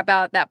more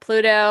about that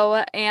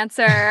Pluto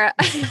answer.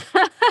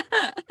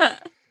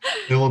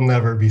 It will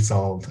never be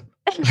solved.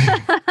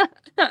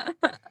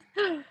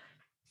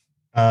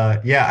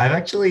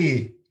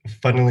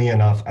 Funnily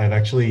enough, I've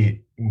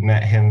actually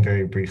met him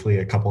very briefly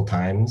a couple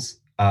times.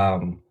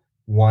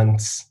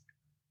 Once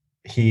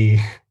a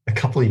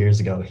couple of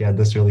years ago, he had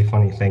this really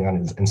funny thing on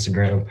his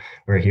Instagram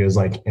where he was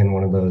like in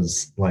one of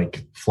those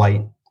like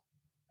flight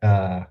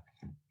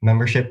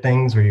membership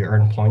things where you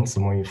earn points the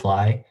more you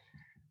fly.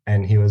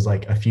 And he was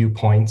like a few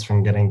points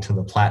from getting to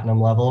the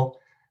platinum level.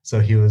 So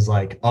he was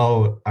like,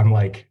 oh, I'm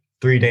like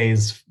 3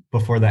 days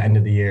before the end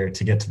of the year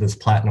to get to this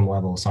platinum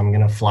level. So I'm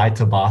going to fly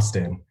to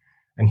Boston.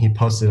 And he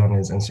posted on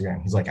his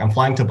Instagram. He's like, I'm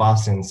flying to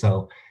Boston.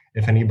 So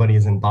if anybody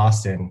is in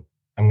Boston,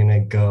 I'm going to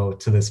go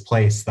to this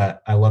place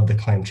that I love the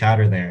clam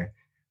chowder there.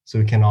 So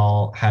we can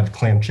all have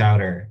clam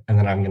chowder. And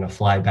then I'm going to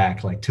fly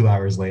back like 2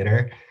 hours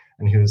later.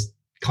 And he was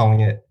calling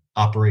it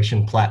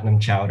Operation Platinum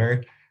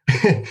Chowder.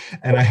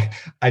 And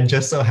I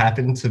just so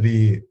happened to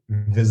be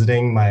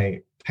visiting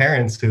my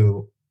parents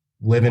who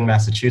live in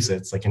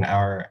Massachusetts, like an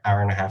hour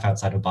and a half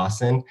outside of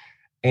Boston.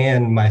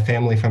 And my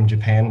family from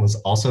Japan was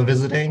also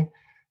visiting.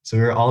 So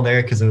we were all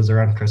there because it was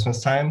around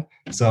Christmas time.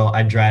 So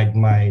I dragged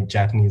my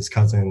Japanese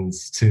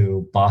cousins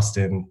to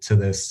Boston to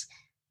this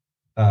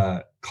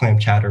clam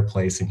chowder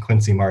place in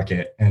Quincy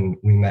Market. And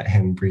we met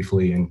him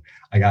briefly and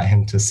I got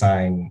him to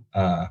sign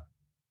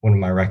one of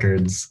my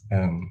records.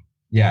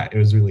 Yeah, it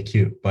was really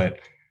cute. But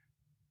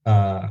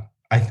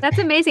that's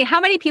amazing. How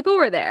many people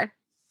were there?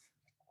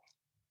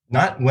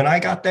 Not when I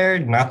got there,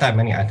 not that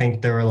many. I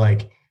think there were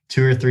like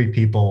 2 or 3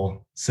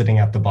 people sitting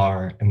at the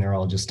bar and they're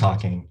all just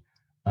talking.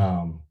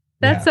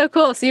 That's so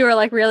cool. So you were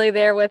like really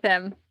there with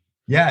him.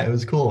 Yeah, it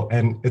was cool.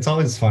 And it's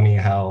always funny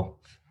how,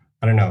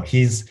 I don't know,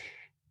 he's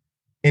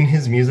in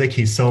his music,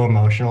 he's so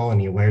emotional and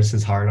he wears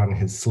his heart on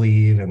his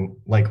sleeve. And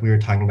like we were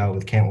talking about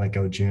with Can't Let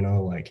Go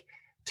Juno, like it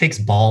takes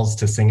balls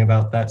to sing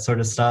about that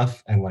sort of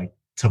stuff and like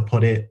to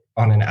put it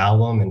on an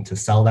album and to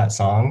sell that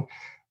song.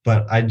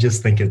 But I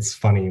just think it's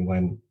funny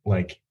when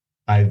like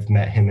I've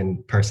met him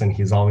in person,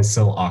 he's always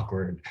so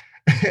awkward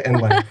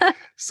and like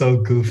so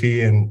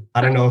goofy. And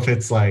I don't know if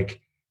it's like,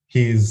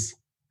 he's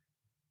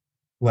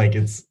like,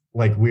 it's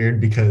like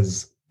weird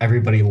because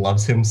everybody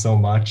loves him so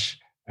much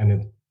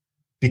and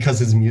because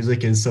his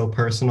music is so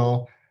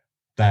personal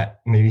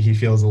that maybe he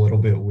feels a little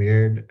bit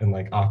weird and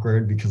like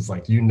awkward because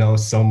like,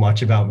 so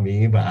much about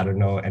me, but I don't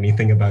know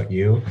anything about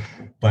you.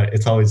 But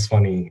it's always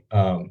funny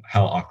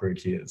how awkward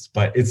he is,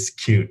 but it's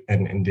cute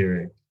and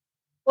endearing.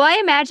 Well, I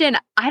imagine,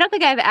 I don't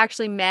think I've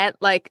actually met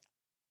like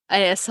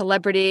a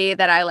celebrity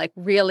that I like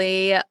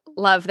really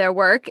love their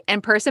work in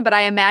person, but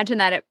I imagine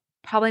that it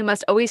probably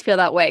must always feel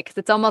that way because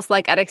it's almost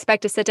like I'd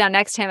expect to sit down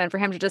next to him and for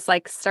him to just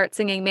like start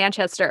singing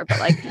Manchester, but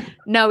like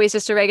no, he's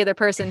just a regular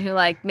person who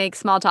like makes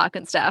small talk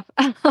and stuff.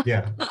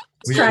 Yeah,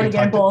 He's trying to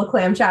get a bowl of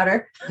clam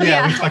chowder.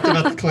 Yeah, we talked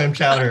about the clam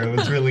chowder. It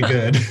was really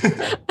good.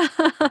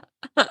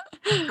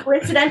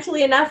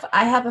 Coincidentally enough,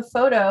 I have a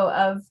photo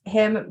of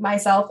him,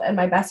 myself, and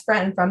my best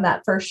friend from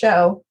that first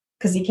show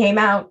because he came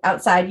out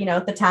outside.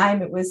 At the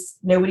time, it was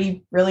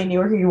nobody really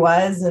knew who he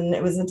was, and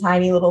it was a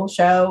tiny little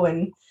show.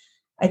 And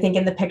I think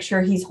in the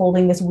picture, he's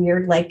holding this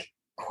weird like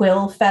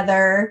quill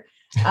feather,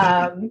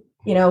 and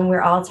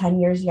we're all 10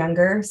 years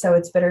younger. So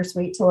it's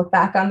bittersweet to look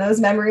back on those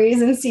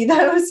memories and see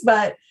those.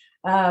 But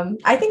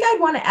I think I'd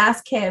want to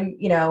ask him,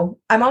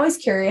 I'm always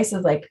curious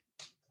of like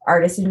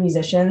artists and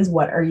musicians,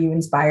 what are you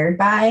inspired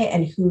by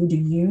and who do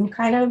you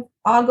kind of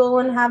ogle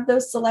and have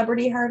those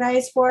celebrity hard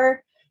eyes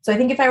for? So I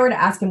think if I were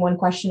to ask him one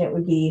question, it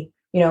would be,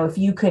 if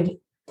you could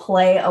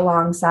play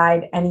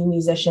alongside any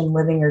musician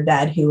living or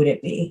dead, who would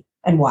it be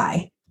and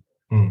why?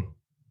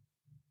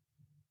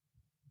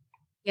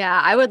 Yeah,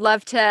 I would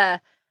love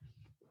to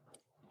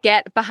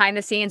get behind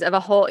the scenes of a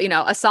whole,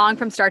 a song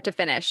from start to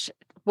finish.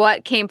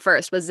 What came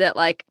first? Was it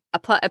like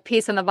a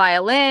piece on the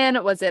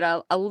violin? Was it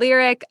a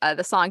lyric,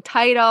 the song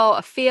title,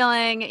 a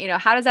feeling?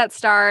 How does that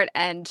start?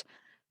 And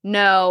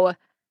know,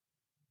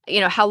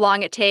 how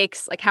long it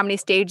takes, like how many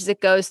stages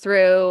it goes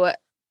through,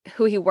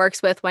 who he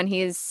works with when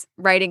he's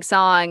writing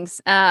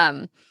songs,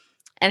 and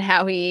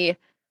how he,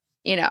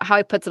 how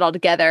he puts it all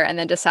together and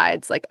then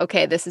decides like,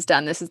 okay, this is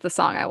done. This is the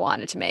song I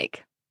wanted to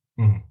make.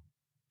 Mhm.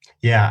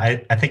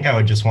 Yeah, I think I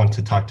would just want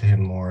to talk to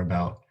him more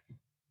about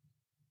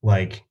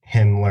like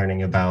him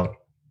learning about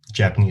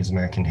Japanese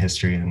American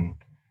history, and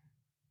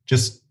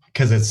just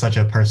because it's such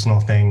a personal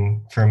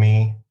thing for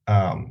me,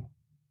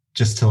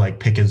 just to like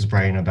pick his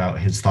brain about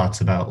his thoughts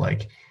about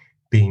like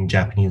being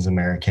Japanese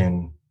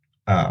American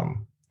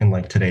in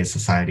like today's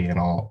society, and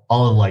all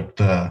of like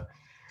the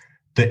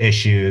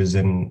issues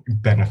and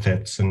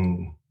benefits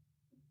and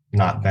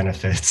not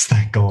benefits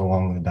that go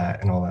along with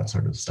that and all that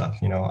sort of stuff.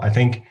 I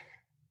think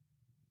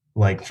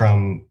like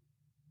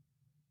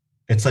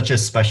it's such a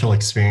special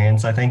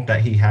experience, I think,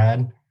 that he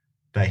had,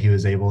 that he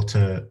was able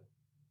to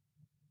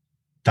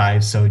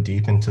dive so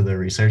deep into the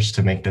research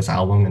to make this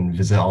album and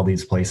visit all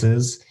these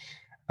places.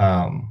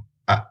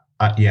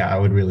 I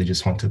would really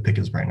just want to pick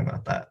his brain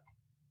about that.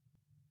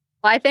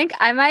 Well, I think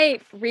I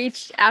might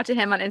reach out to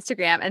him on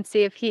Instagram and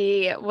see if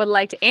he would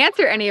like to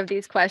answer any of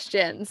these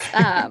questions,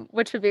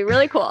 which would be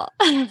really cool.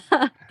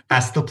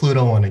 Ask the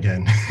Pluto one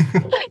again.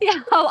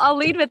 Yeah, I'll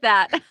lead with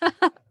that.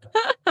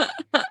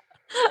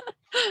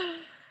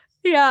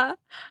 Yeah.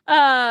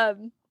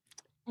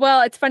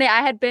 Well, it's funny.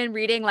 I had been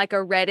reading like a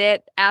Reddit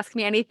Ask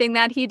Me Anything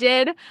that he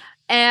did,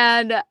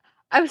 and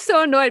I was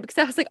so annoyed because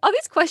I was like, all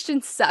these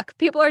questions suck.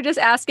 People are just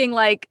asking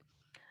like,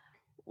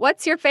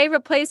 what's your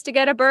favorite place to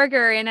get a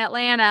burger in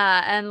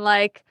Atlanta? And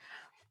like,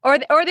 or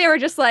they were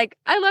just like,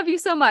 I love you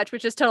so much,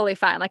 which is totally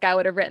fine. Like I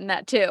would have written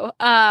that too.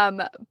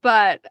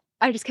 But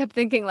I just kept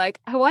thinking like,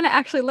 I want to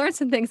actually learn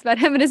some things about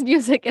him and his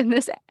music in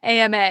this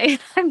AMA.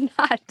 I'm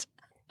not.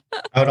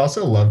 I would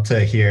also love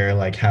to hear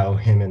like how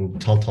him and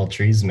Tall Tall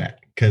Trees met,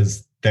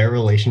 because their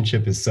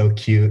relationship is so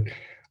cute,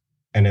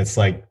 and it's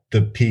like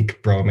the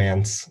peak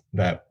bromance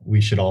that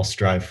we should all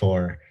strive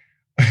for.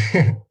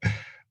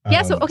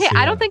 Yeah. So, okay. I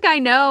yeah. don't think I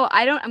know.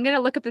 I'm going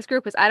to look up this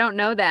group because I don't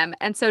know them.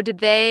 And so did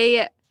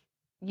they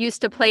used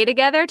to play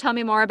together? Tell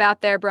me more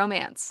about their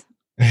bromance.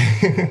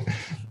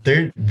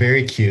 They're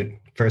very cute,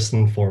 first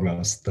and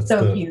foremost. That's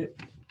So the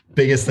cute.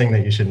 biggest thing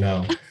that you should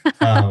know.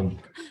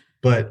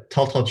 But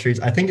Tall Tall Trees,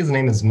 I think his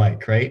name is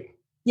Mike, right?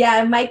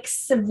 Yeah, Mike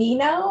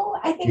Savino,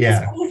 I think is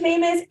what his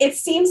name is. It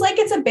seems like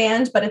it's a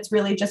band, but it's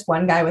really just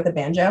one guy with a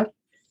banjo.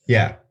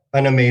 Yeah,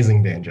 an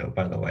amazing banjo,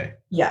 by the way.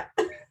 Yeah.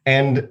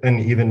 And an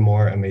even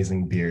more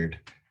amazing beard.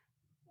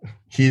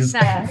 He's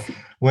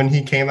when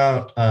he came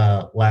out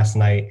last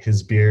night,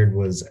 his beard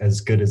was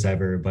as good as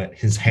ever, but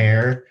his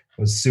hair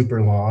was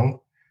super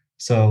long.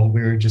 So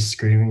we were just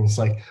screaming, it's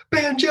like,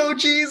 Banjo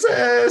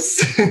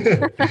Jesus!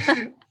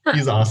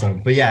 He's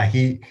awesome. But yeah,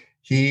 he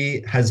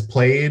has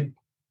played,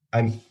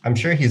 I'm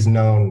sure he's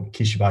known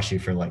Kishi Bashi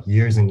for like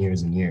years and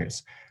years and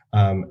years.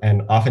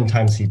 And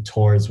oftentimes he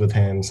tours with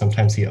him,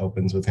 sometimes he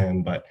opens with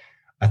him, but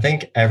I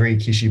think every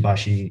Kishi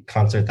Bashi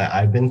concert that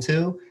I've been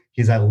to,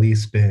 he's at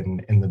least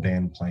been in the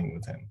band playing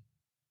with him.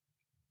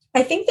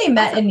 I think they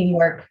met in New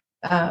York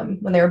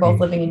when they were both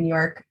living in New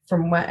York,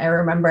 from what I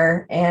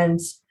remember. And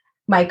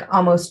Mike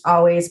almost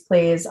always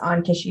plays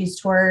on Kishi's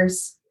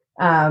tours.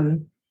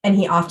 And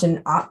he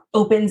often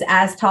opens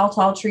as Tall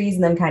Tall Trees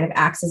and then kind of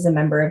acts as a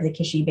member of the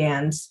Kishi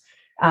band.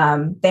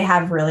 They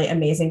have really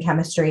amazing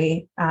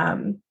chemistry.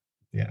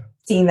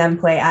 Seeing them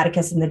play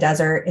Atticus in the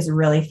Desert is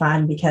really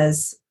fun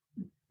because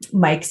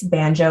Mike's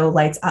banjo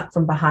lights up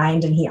from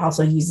behind and he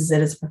also uses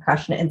it as a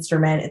percussion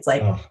instrument. It's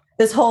like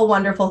this whole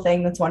wonderful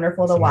thing that's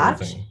wonderful to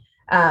watch.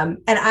 And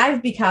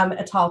I've become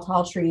a Tall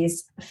Tall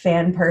Trees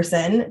fan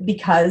person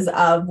because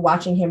of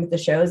watching him at the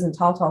shows, and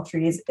Tall Tall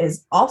Trees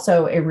is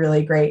also a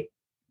really great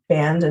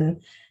band,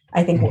 and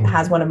I think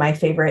has one of my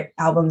favorite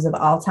albums of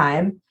all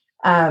time.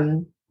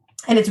 And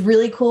it's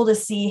really cool to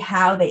see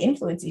how they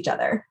influence each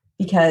other,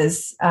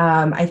 because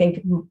I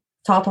think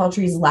Tall Tall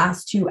Trees'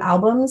 last two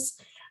albums,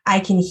 I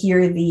can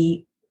hear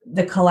the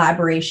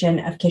collaboration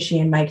of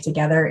Kishi and Mike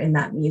together in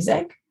that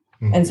music.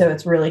 And so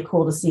it's really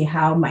cool to see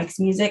how Mike's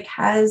music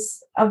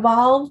has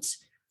evolved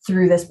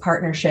through this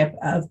partnership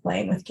of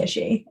playing with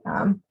Kishi.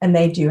 And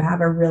they do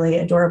have a really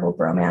adorable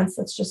bromance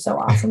that's just so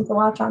awesome to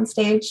watch on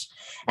stage.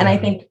 And I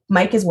think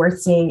Mike is worth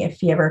seeing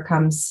if he ever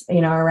comes,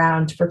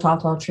 around for Tall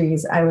Tall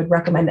Trees. I would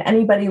recommend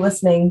anybody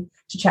listening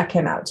to check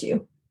him out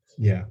too.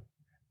 Yeah.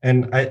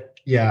 And I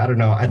don't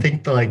know. I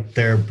think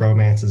their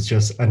bromance is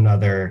just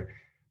another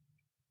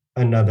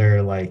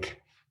like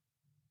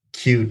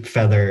cute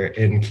feather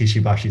in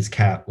Kishi Bashi's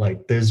cap.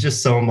 Like there's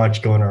just so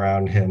much going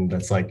around him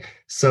that's like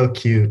so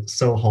cute,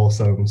 so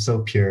wholesome, so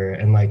pure.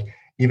 And like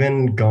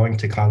even going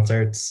to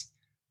concerts,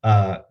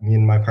 me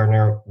and my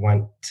partner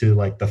went to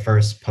like the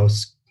first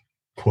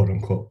quote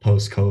unquote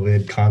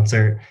post-COVID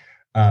concert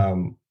a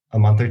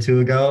month or two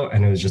ago,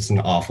 and it was just an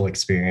awful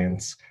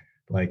experience.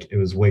 Like it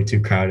was way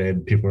too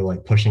crowded. People were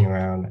like pushing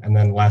around. And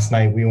then last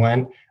night we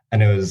went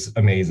and it was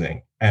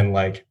amazing. And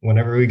like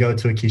whenever we go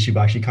to a Kishi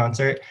Bashi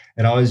concert,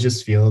 it always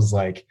just feels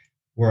like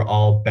we're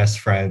all best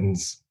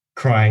friends,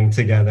 crying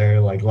together,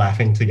 like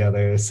laughing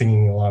together,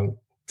 singing along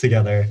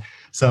together.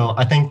 So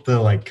I think the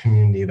like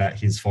community that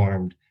he's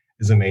formed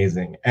is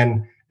amazing.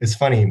 And it's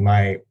funny,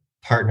 my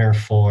partner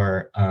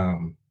for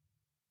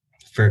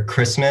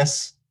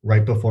Christmas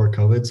right before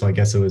COVID, so I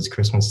guess it was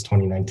Christmas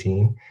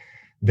 2019,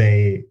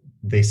 they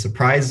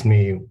surprised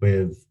me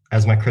with,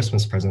 as my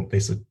Christmas present, they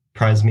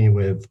surprised me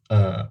with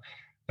a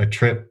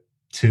trip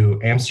to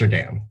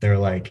Amsterdam. They're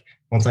like,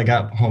 once I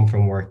got home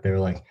from work, they were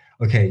like,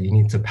 okay, you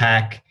need to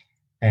pack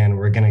and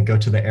we're going to go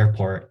to the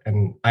airport.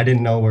 And I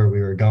didn't know where we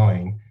were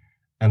going.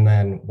 And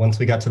then once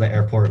we got to the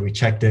airport, we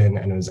checked in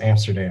and it was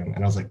Amsterdam.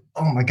 And I was like,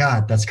 oh my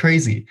God, that's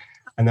crazy.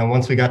 And then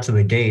once we got to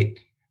the gate,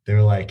 they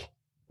were like,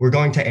 we're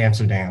going to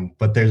Amsterdam,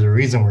 but there's a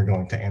reason we're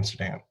going to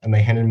Amsterdam. And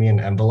they handed me an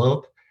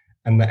envelope,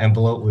 and the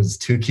envelope was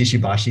 2 Kishi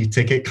Bashi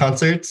ticket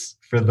concerts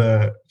for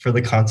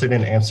the concert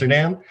in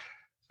Amsterdam.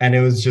 And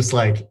it was just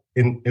like,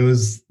 it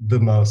was the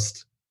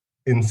most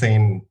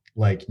insane,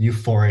 like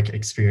euphoric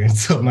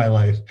experience of my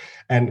life.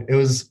 And it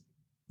was,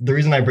 the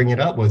reason I bring it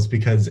up was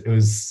because it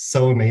was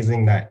so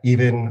amazing that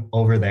even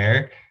over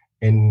there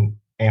in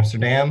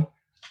Amsterdam,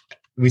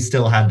 we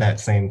still had that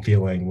same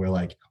feeling where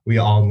like we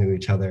all knew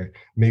each other.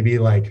 Maybe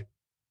like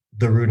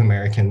the rude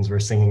Americans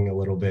were singing a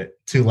little bit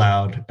too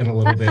loud and a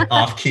little bit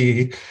off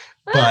key,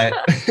 but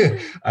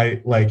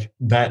I like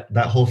that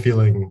whole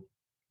feeling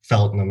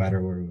felt no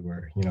matter where we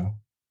were, you know.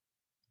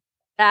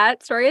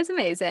 That story is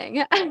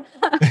amazing.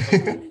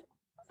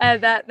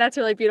 That's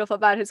really beautiful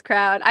about his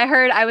crowd.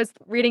 I was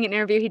reading an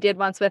interview he did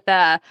once with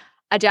a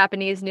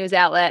Japanese news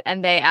outlet,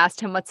 and they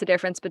asked him what's the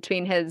difference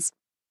between his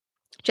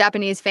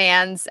Japanese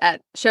fans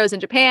at shows in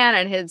Japan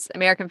and his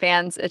American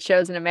fans at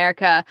shows in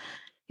America.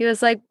 He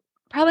was like,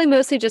 probably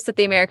mostly just that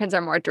the Americans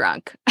are more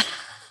drunk.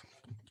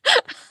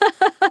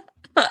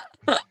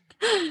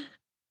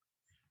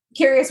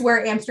 Curious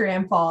where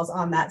Amsterdam falls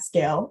on that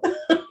scale.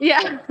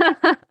 Yeah.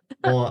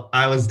 Well,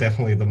 I was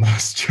definitely the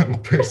most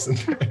drunk person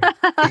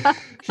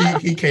there.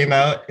 He came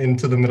out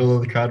into the middle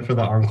of the crowd for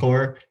the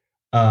encore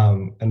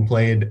and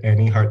played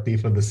Annie, Heart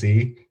Thief of the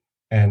Sea.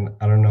 And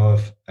I don't know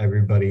if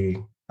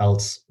everybody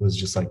else was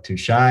just like too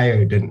shy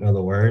or didn't know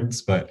the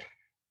words, but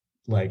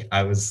like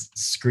I was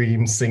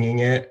singing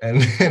it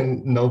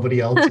and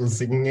nobody else was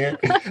singing it.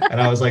 And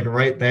I was like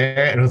right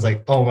there and I was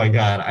like, oh my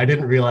God, I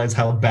didn't realize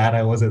how bad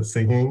I was at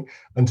singing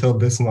until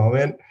this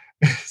moment.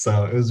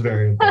 So it was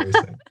very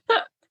embarrassing.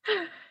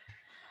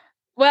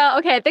 Well,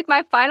 okay, I think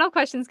my final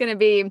question is going to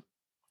be,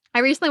 I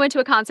recently went to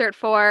a concert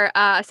for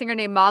a singer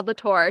named Maud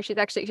Latour. She's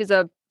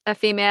a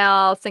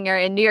female singer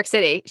in New York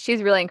City.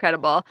 She's really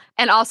incredible.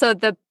 And also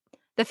the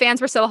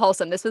fans were so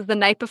wholesome. This was the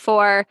night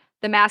before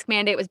the mask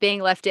mandate was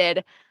being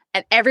lifted,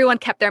 and everyone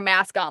kept their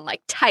mask on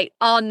like tight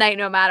all night,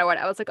 no matter what.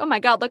 I was like, oh my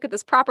God, look at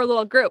this proper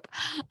little group.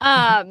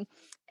 And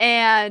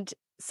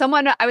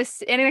I was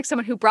standing next to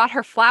someone who brought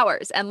her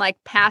flowers and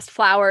like passed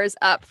flowers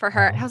up for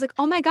her. And I was like,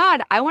 oh my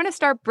God, I want to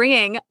start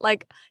bringing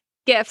like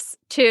gifts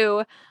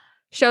to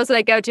shows that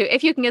I go to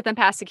if you can get them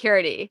past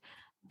security.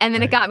 And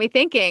then It got me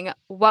thinking,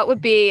 what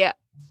would be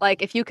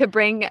like if you could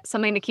bring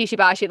something to Kishi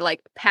Bashi to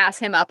like pass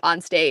him up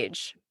on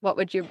stage? What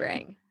would you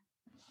bring?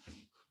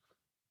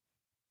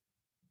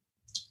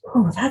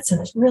 Oh, that's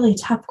a really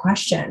tough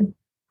question.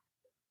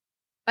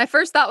 My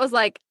first thought was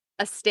like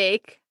a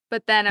steak,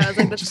 but then I was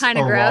like, that's kind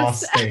of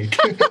gross. Raw steak.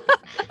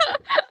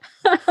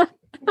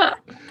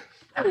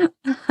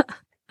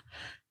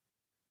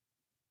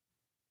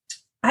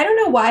 I don't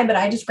know why, but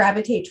I just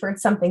gravitate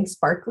towards something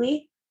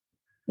sparkly.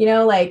 You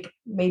know, like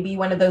maybe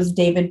one of those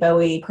David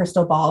Bowie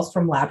crystal balls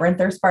from Labyrinth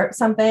or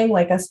something,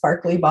 like a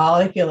sparkly ball.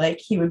 I feel like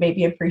he would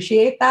maybe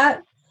appreciate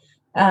that.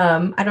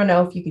 I don't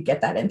know if you could get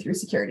that in through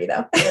security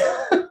though.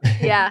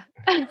 Yeah.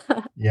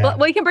 Yeah. Well,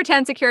 we can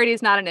pretend security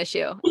is not an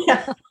issue.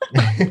 Yeah.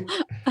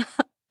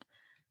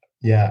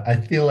 Yeah, I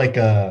feel like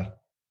a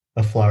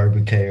flower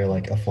bouquet or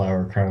like a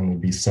flower crown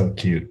would be so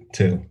cute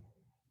too.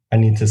 I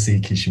need to see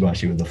Kishi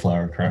Bashi with a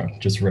flower crown,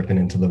 just ripping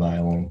into the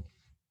violin.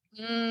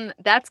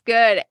 That's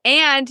good.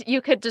 And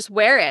you could just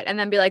wear it and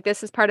then be like,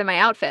 this is part of my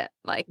outfit.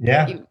 Like,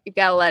 yeah. You've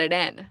got to let it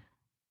in.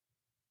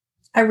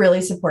 I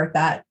really support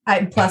that.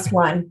 I'm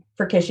 +1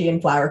 for Kishi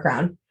and flower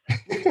crown.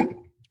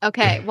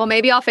 Okay. Well,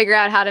 maybe I'll figure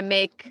out how to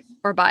make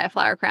or buy a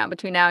flower crown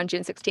between now and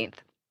June 16th.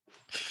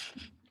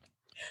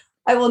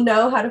 I will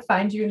know how to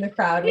find you in the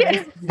crowd.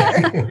 Yeah.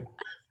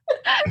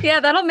 Yeah,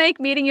 that'll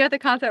make meeting you at the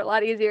concert a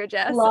lot easier,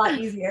 Jess. A lot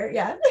easier,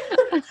 yeah.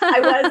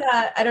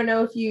 I don't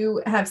know if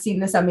you have seen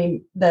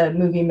the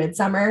movie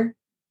Midsummer.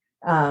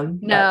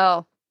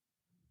 No.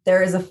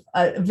 There is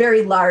a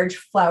very large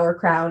flower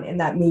crown in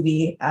that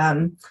movie.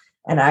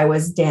 And I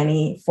was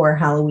Danny for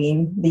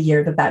Halloween the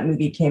year that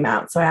movie came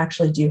out. So I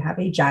actually do have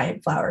a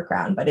giant flower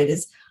crown, but it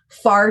is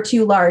far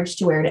too large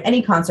to wear to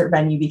any concert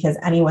venue because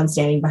anyone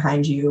standing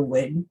behind you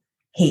would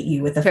hate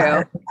you with a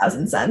fire of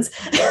 1,000 suns.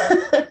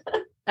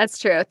 That's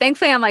true.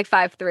 Thankfully, I'm like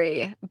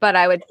 5'3", but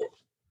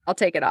I'll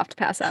take it off to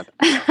pass up.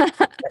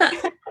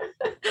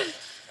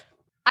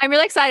 I'm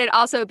really excited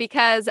also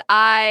because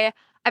I've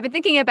been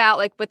thinking about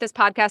like with this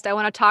podcast, I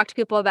want to talk to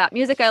people about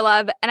music I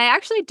love. And I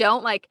actually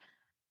don't like,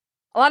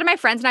 a lot of my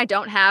friends and I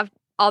don't have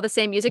all the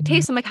same music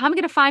tastes. I'm like, how am I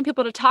going to find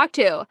people to talk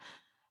to?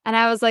 And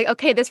I was like,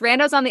 okay, this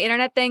randos on the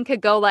internet thing could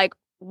go like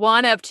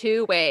one of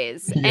two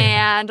ways.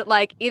 Yeah. And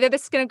like, either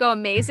this is going to go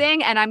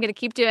amazing and I'm going to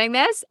keep doing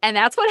this. And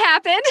that's what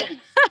happened.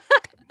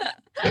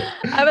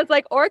 I was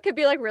like, or it could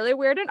be like really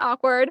weird and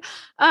awkward.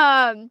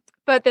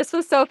 But this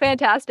was so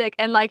fantastic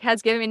and like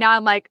has given me, now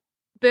I'm like,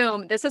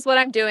 boom, this is what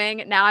I'm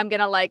doing. Now I'm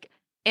going to like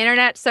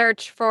internet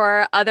search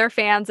for other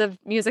fans of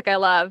music I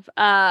love.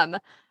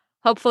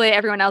 Hopefully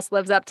everyone else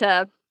lives up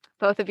to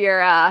both of your,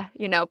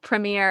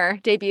 premiere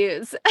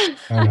debuts.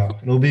 I know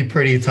it'll be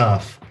pretty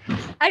tough.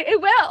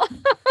 It will.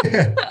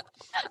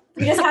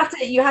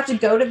 You have to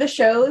go to the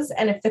shows,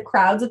 and if the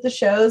crowds at the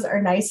shows are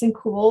nice and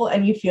cool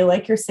and you feel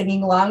like you're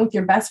singing along with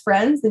your best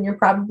friends, then you're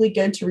probably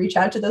good to reach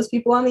out to those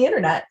people on the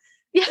internet.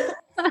 Yeah.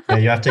 Yeah,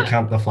 you have to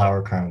count the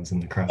flower crowns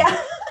in the crowd.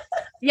 Yeah.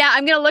 Yeah,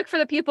 I'm going to look for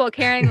the people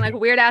carrying like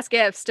weird ass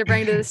gifts to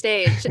bring to the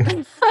stage.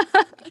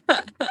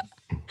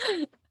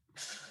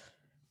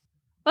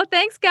 Well,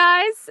 thanks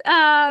guys.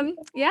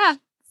 Yeah.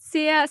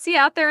 See you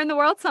out there in the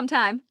world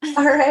sometime.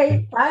 All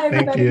right. Bye,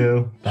 everybody. Thank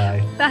you.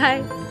 Bye.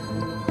 Bye.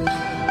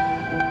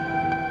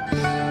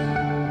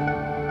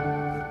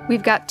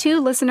 We've got 2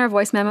 listener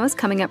voice memos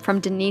coming up from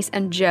Denise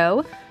and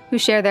Joe, who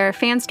share their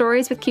fan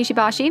stories with Kishi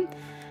Bashi.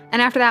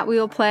 And after that, we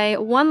will play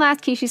one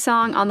last Kishi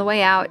song on the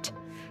way out.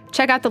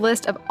 Check out the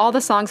list of all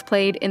the songs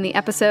played in the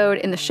episode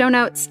in the show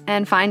notes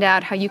and find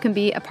out how you can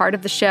be a part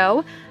of the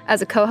show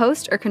as a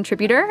co-host or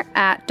contributor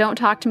at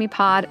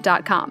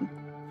don'ttalktomepod.com.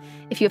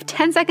 If you have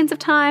 10 seconds of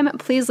time,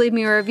 please leave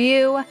me a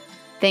review.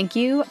 Thank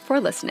you for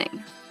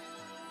listening.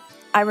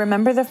 I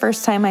remember the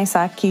first time I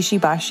saw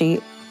Kishi Bashi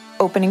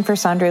opening for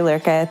Sandre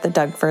Lerca at the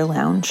Doug Fir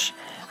Lounge.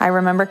 I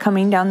remember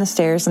coming down the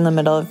stairs in the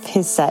middle of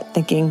his set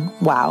thinking,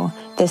 wow,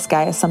 this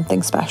guy is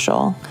something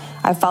special.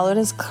 I've followed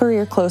his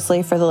career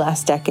closely for the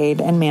last decade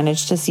and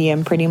managed to see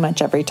him pretty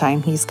much every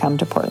time he's come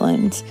to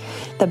Portland.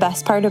 The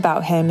best part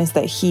about him is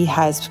that he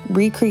has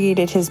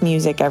recreated his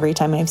music every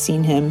time I've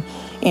seen him,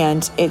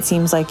 and it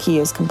seems like he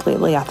is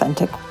completely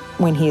authentic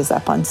when he is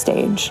up on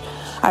stage.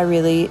 I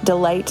really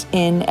delight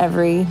in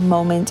every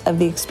moment of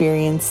the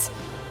experience.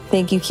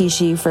 Thank you,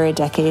 Kishi, for a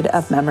decade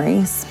of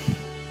memories.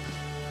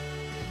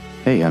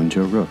 Hey, I'm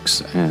Joe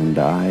Rooks, and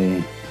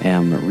I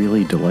am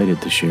really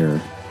delighted to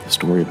share the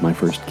story of my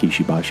first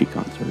Kishi Bashi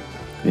concert.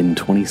 In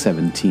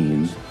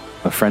 2017,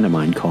 a friend of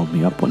mine called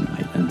me up one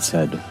night and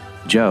said,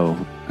 Joe,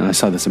 I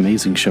saw this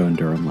amazing show in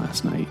Durham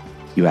last night.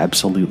 You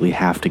absolutely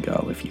have to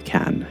go if you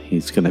can.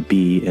 He's going to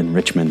be in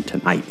Richmond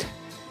tonight.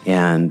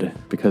 And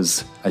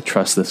because I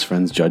trust this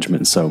friend's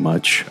judgment so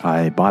much,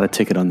 I bought a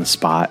ticket on the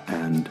spot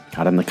and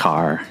got in the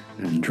car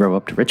and drove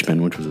up to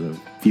Richmond, which was a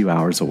few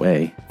hours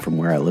away from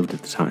where I lived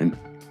at the time.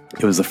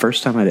 It was the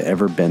first time I'd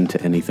ever been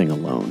to anything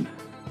alone.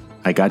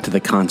 I got to the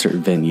concert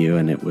venue,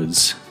 and it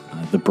was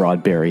the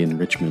Broadberry in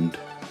Richmond,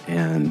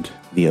 and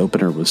the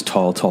opener was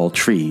Tall, Tall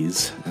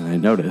Trees, and I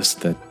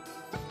noticed that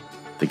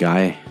the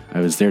guy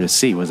I was there to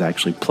see was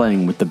actually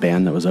playing with the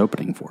band that was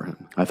opening for him.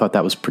 I thought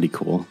that was pretty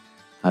cool.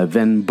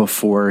 Then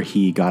before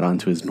he got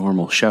onto his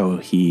normal show,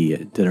 he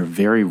did a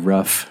very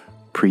rough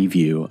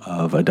preview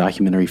of a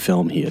documentary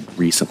film he had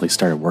recently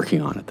started working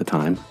on at the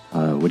time,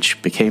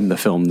 which became the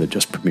film that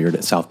just premiered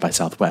at South by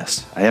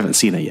Southwest. I haven't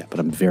seen it yet, but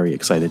I'm very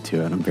excited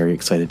to, and I'm very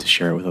excited to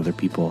share it with other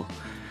people.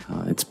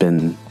 It's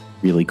been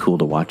really cool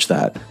to watch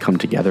that come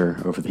together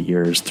over the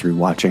years through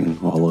watching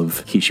all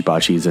of Kishi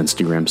Bashi's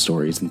Instagram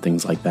stories and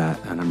things like that,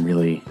 and I'm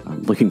really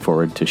looking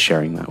forward to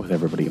sharing that with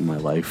everybody in my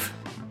life.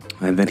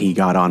 And then he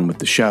got on with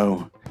the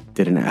show,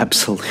 did an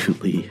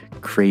absolutely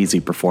crazy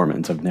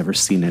performance. I've never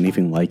seen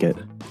anything like it.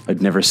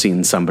 I've never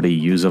seen somebody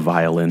use a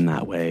violin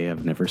that way.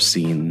 I've never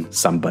seen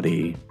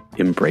somebody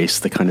embrace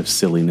the kind of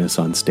silliness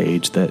on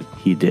stage that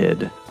he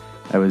did.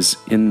 I was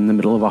in the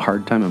middle of a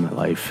hard time in my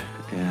life,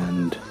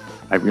 and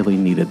I really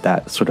needed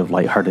that sort of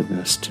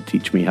lightheartedness to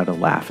teach me how to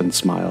laugh and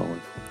smile,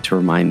 to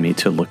remind me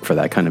to look for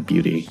that kind of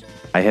beauty.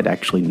 I had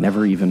actually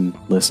never even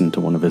listened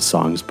to one of his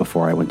songs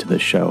before I went to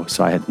this show,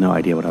 so I had no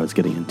idea what I was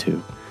getting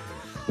into.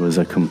 It was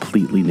a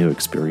completely new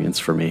experience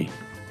for me.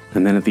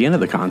 And then at the end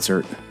of the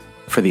concert,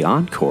 for the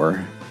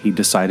encore, he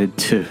decided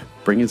to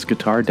bring his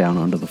guitar down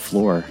onto the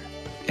floor,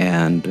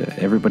 and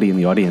everybody in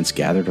the audience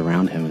gathered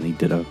around him, and he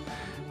did a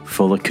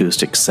full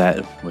acoustic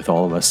set with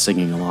all of us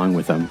singing along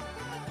with him.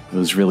 It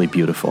was really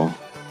beautiful,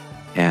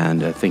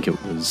 and I think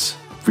it was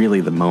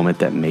really the moment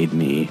that made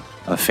me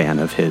a fan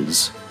of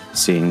his,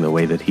 seeing the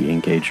way that he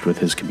engaged with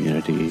his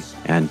community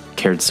and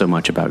cared so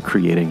much about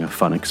creating a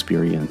fun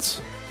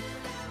experience.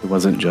 It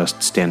wasn't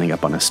just standing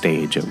up on a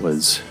stage, it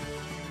was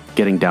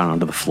getting down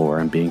onto the floor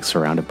and being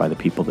surrounded by the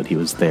people that he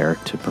was there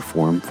to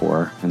perform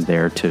for and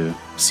there to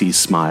see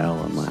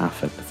smile and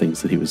laugh at the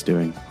things that he was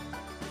doing.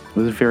 It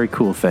was a very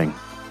cool thing.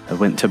 I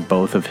went to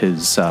both of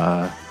his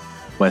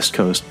West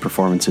Coast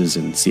performances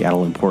in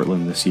Seattle and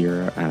Portland this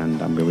year,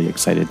 and I'm really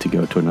excited to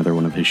go to another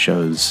one of his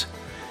shows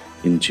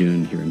in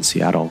June here in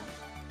Seattle.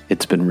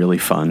 It's been really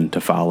fun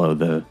to follow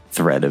the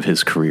thread of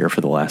his career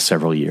for the last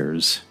several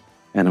years,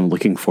 and I'm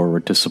looking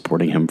forward to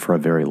supporting him for a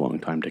very long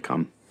time to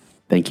come.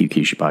 Thank you,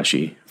 Kishi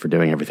Bashi, for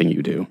doing everything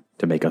you do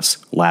to make us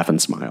laugh and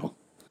smile.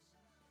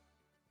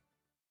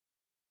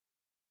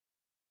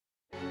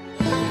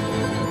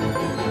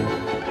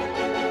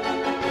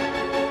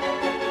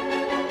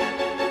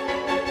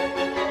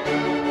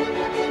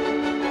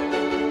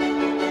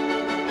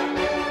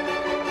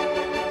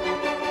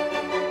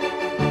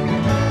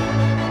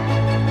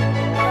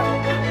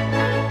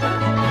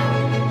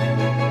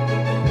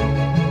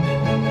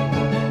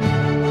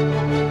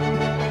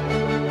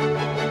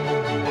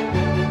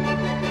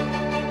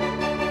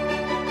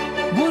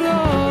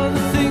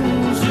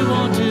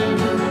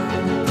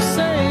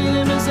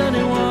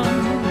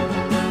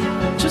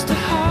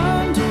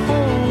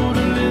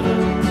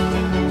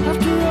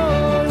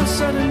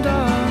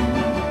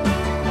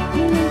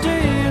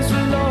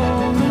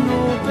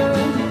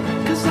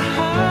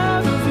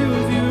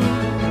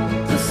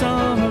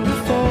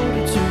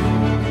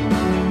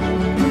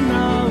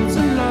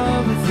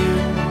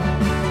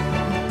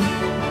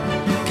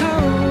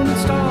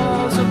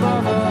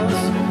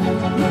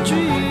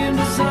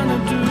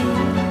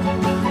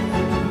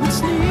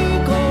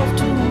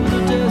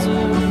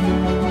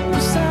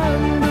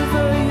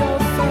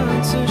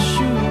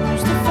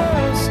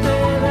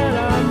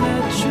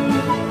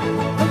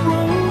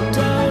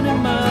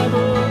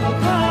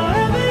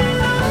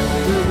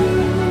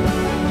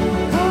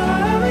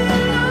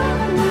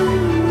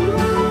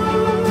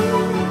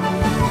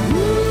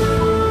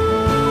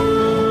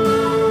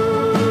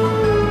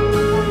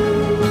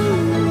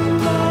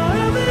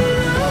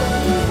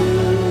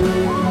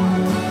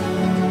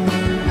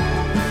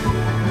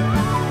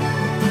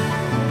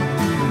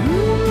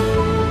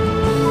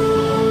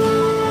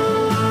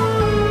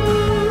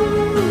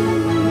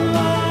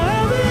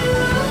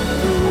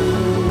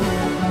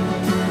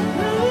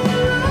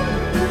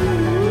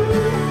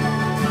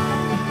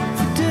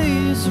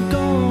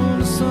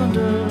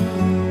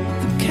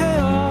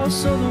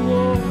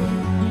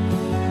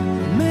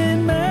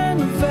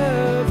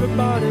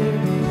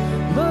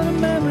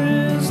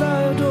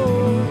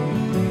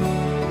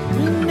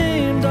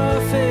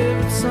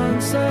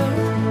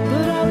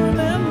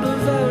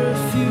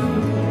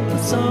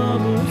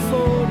 summer of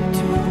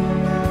 42,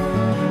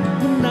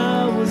 when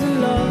I was in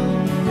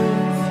love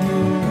with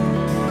you.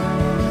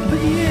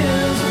 But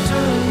years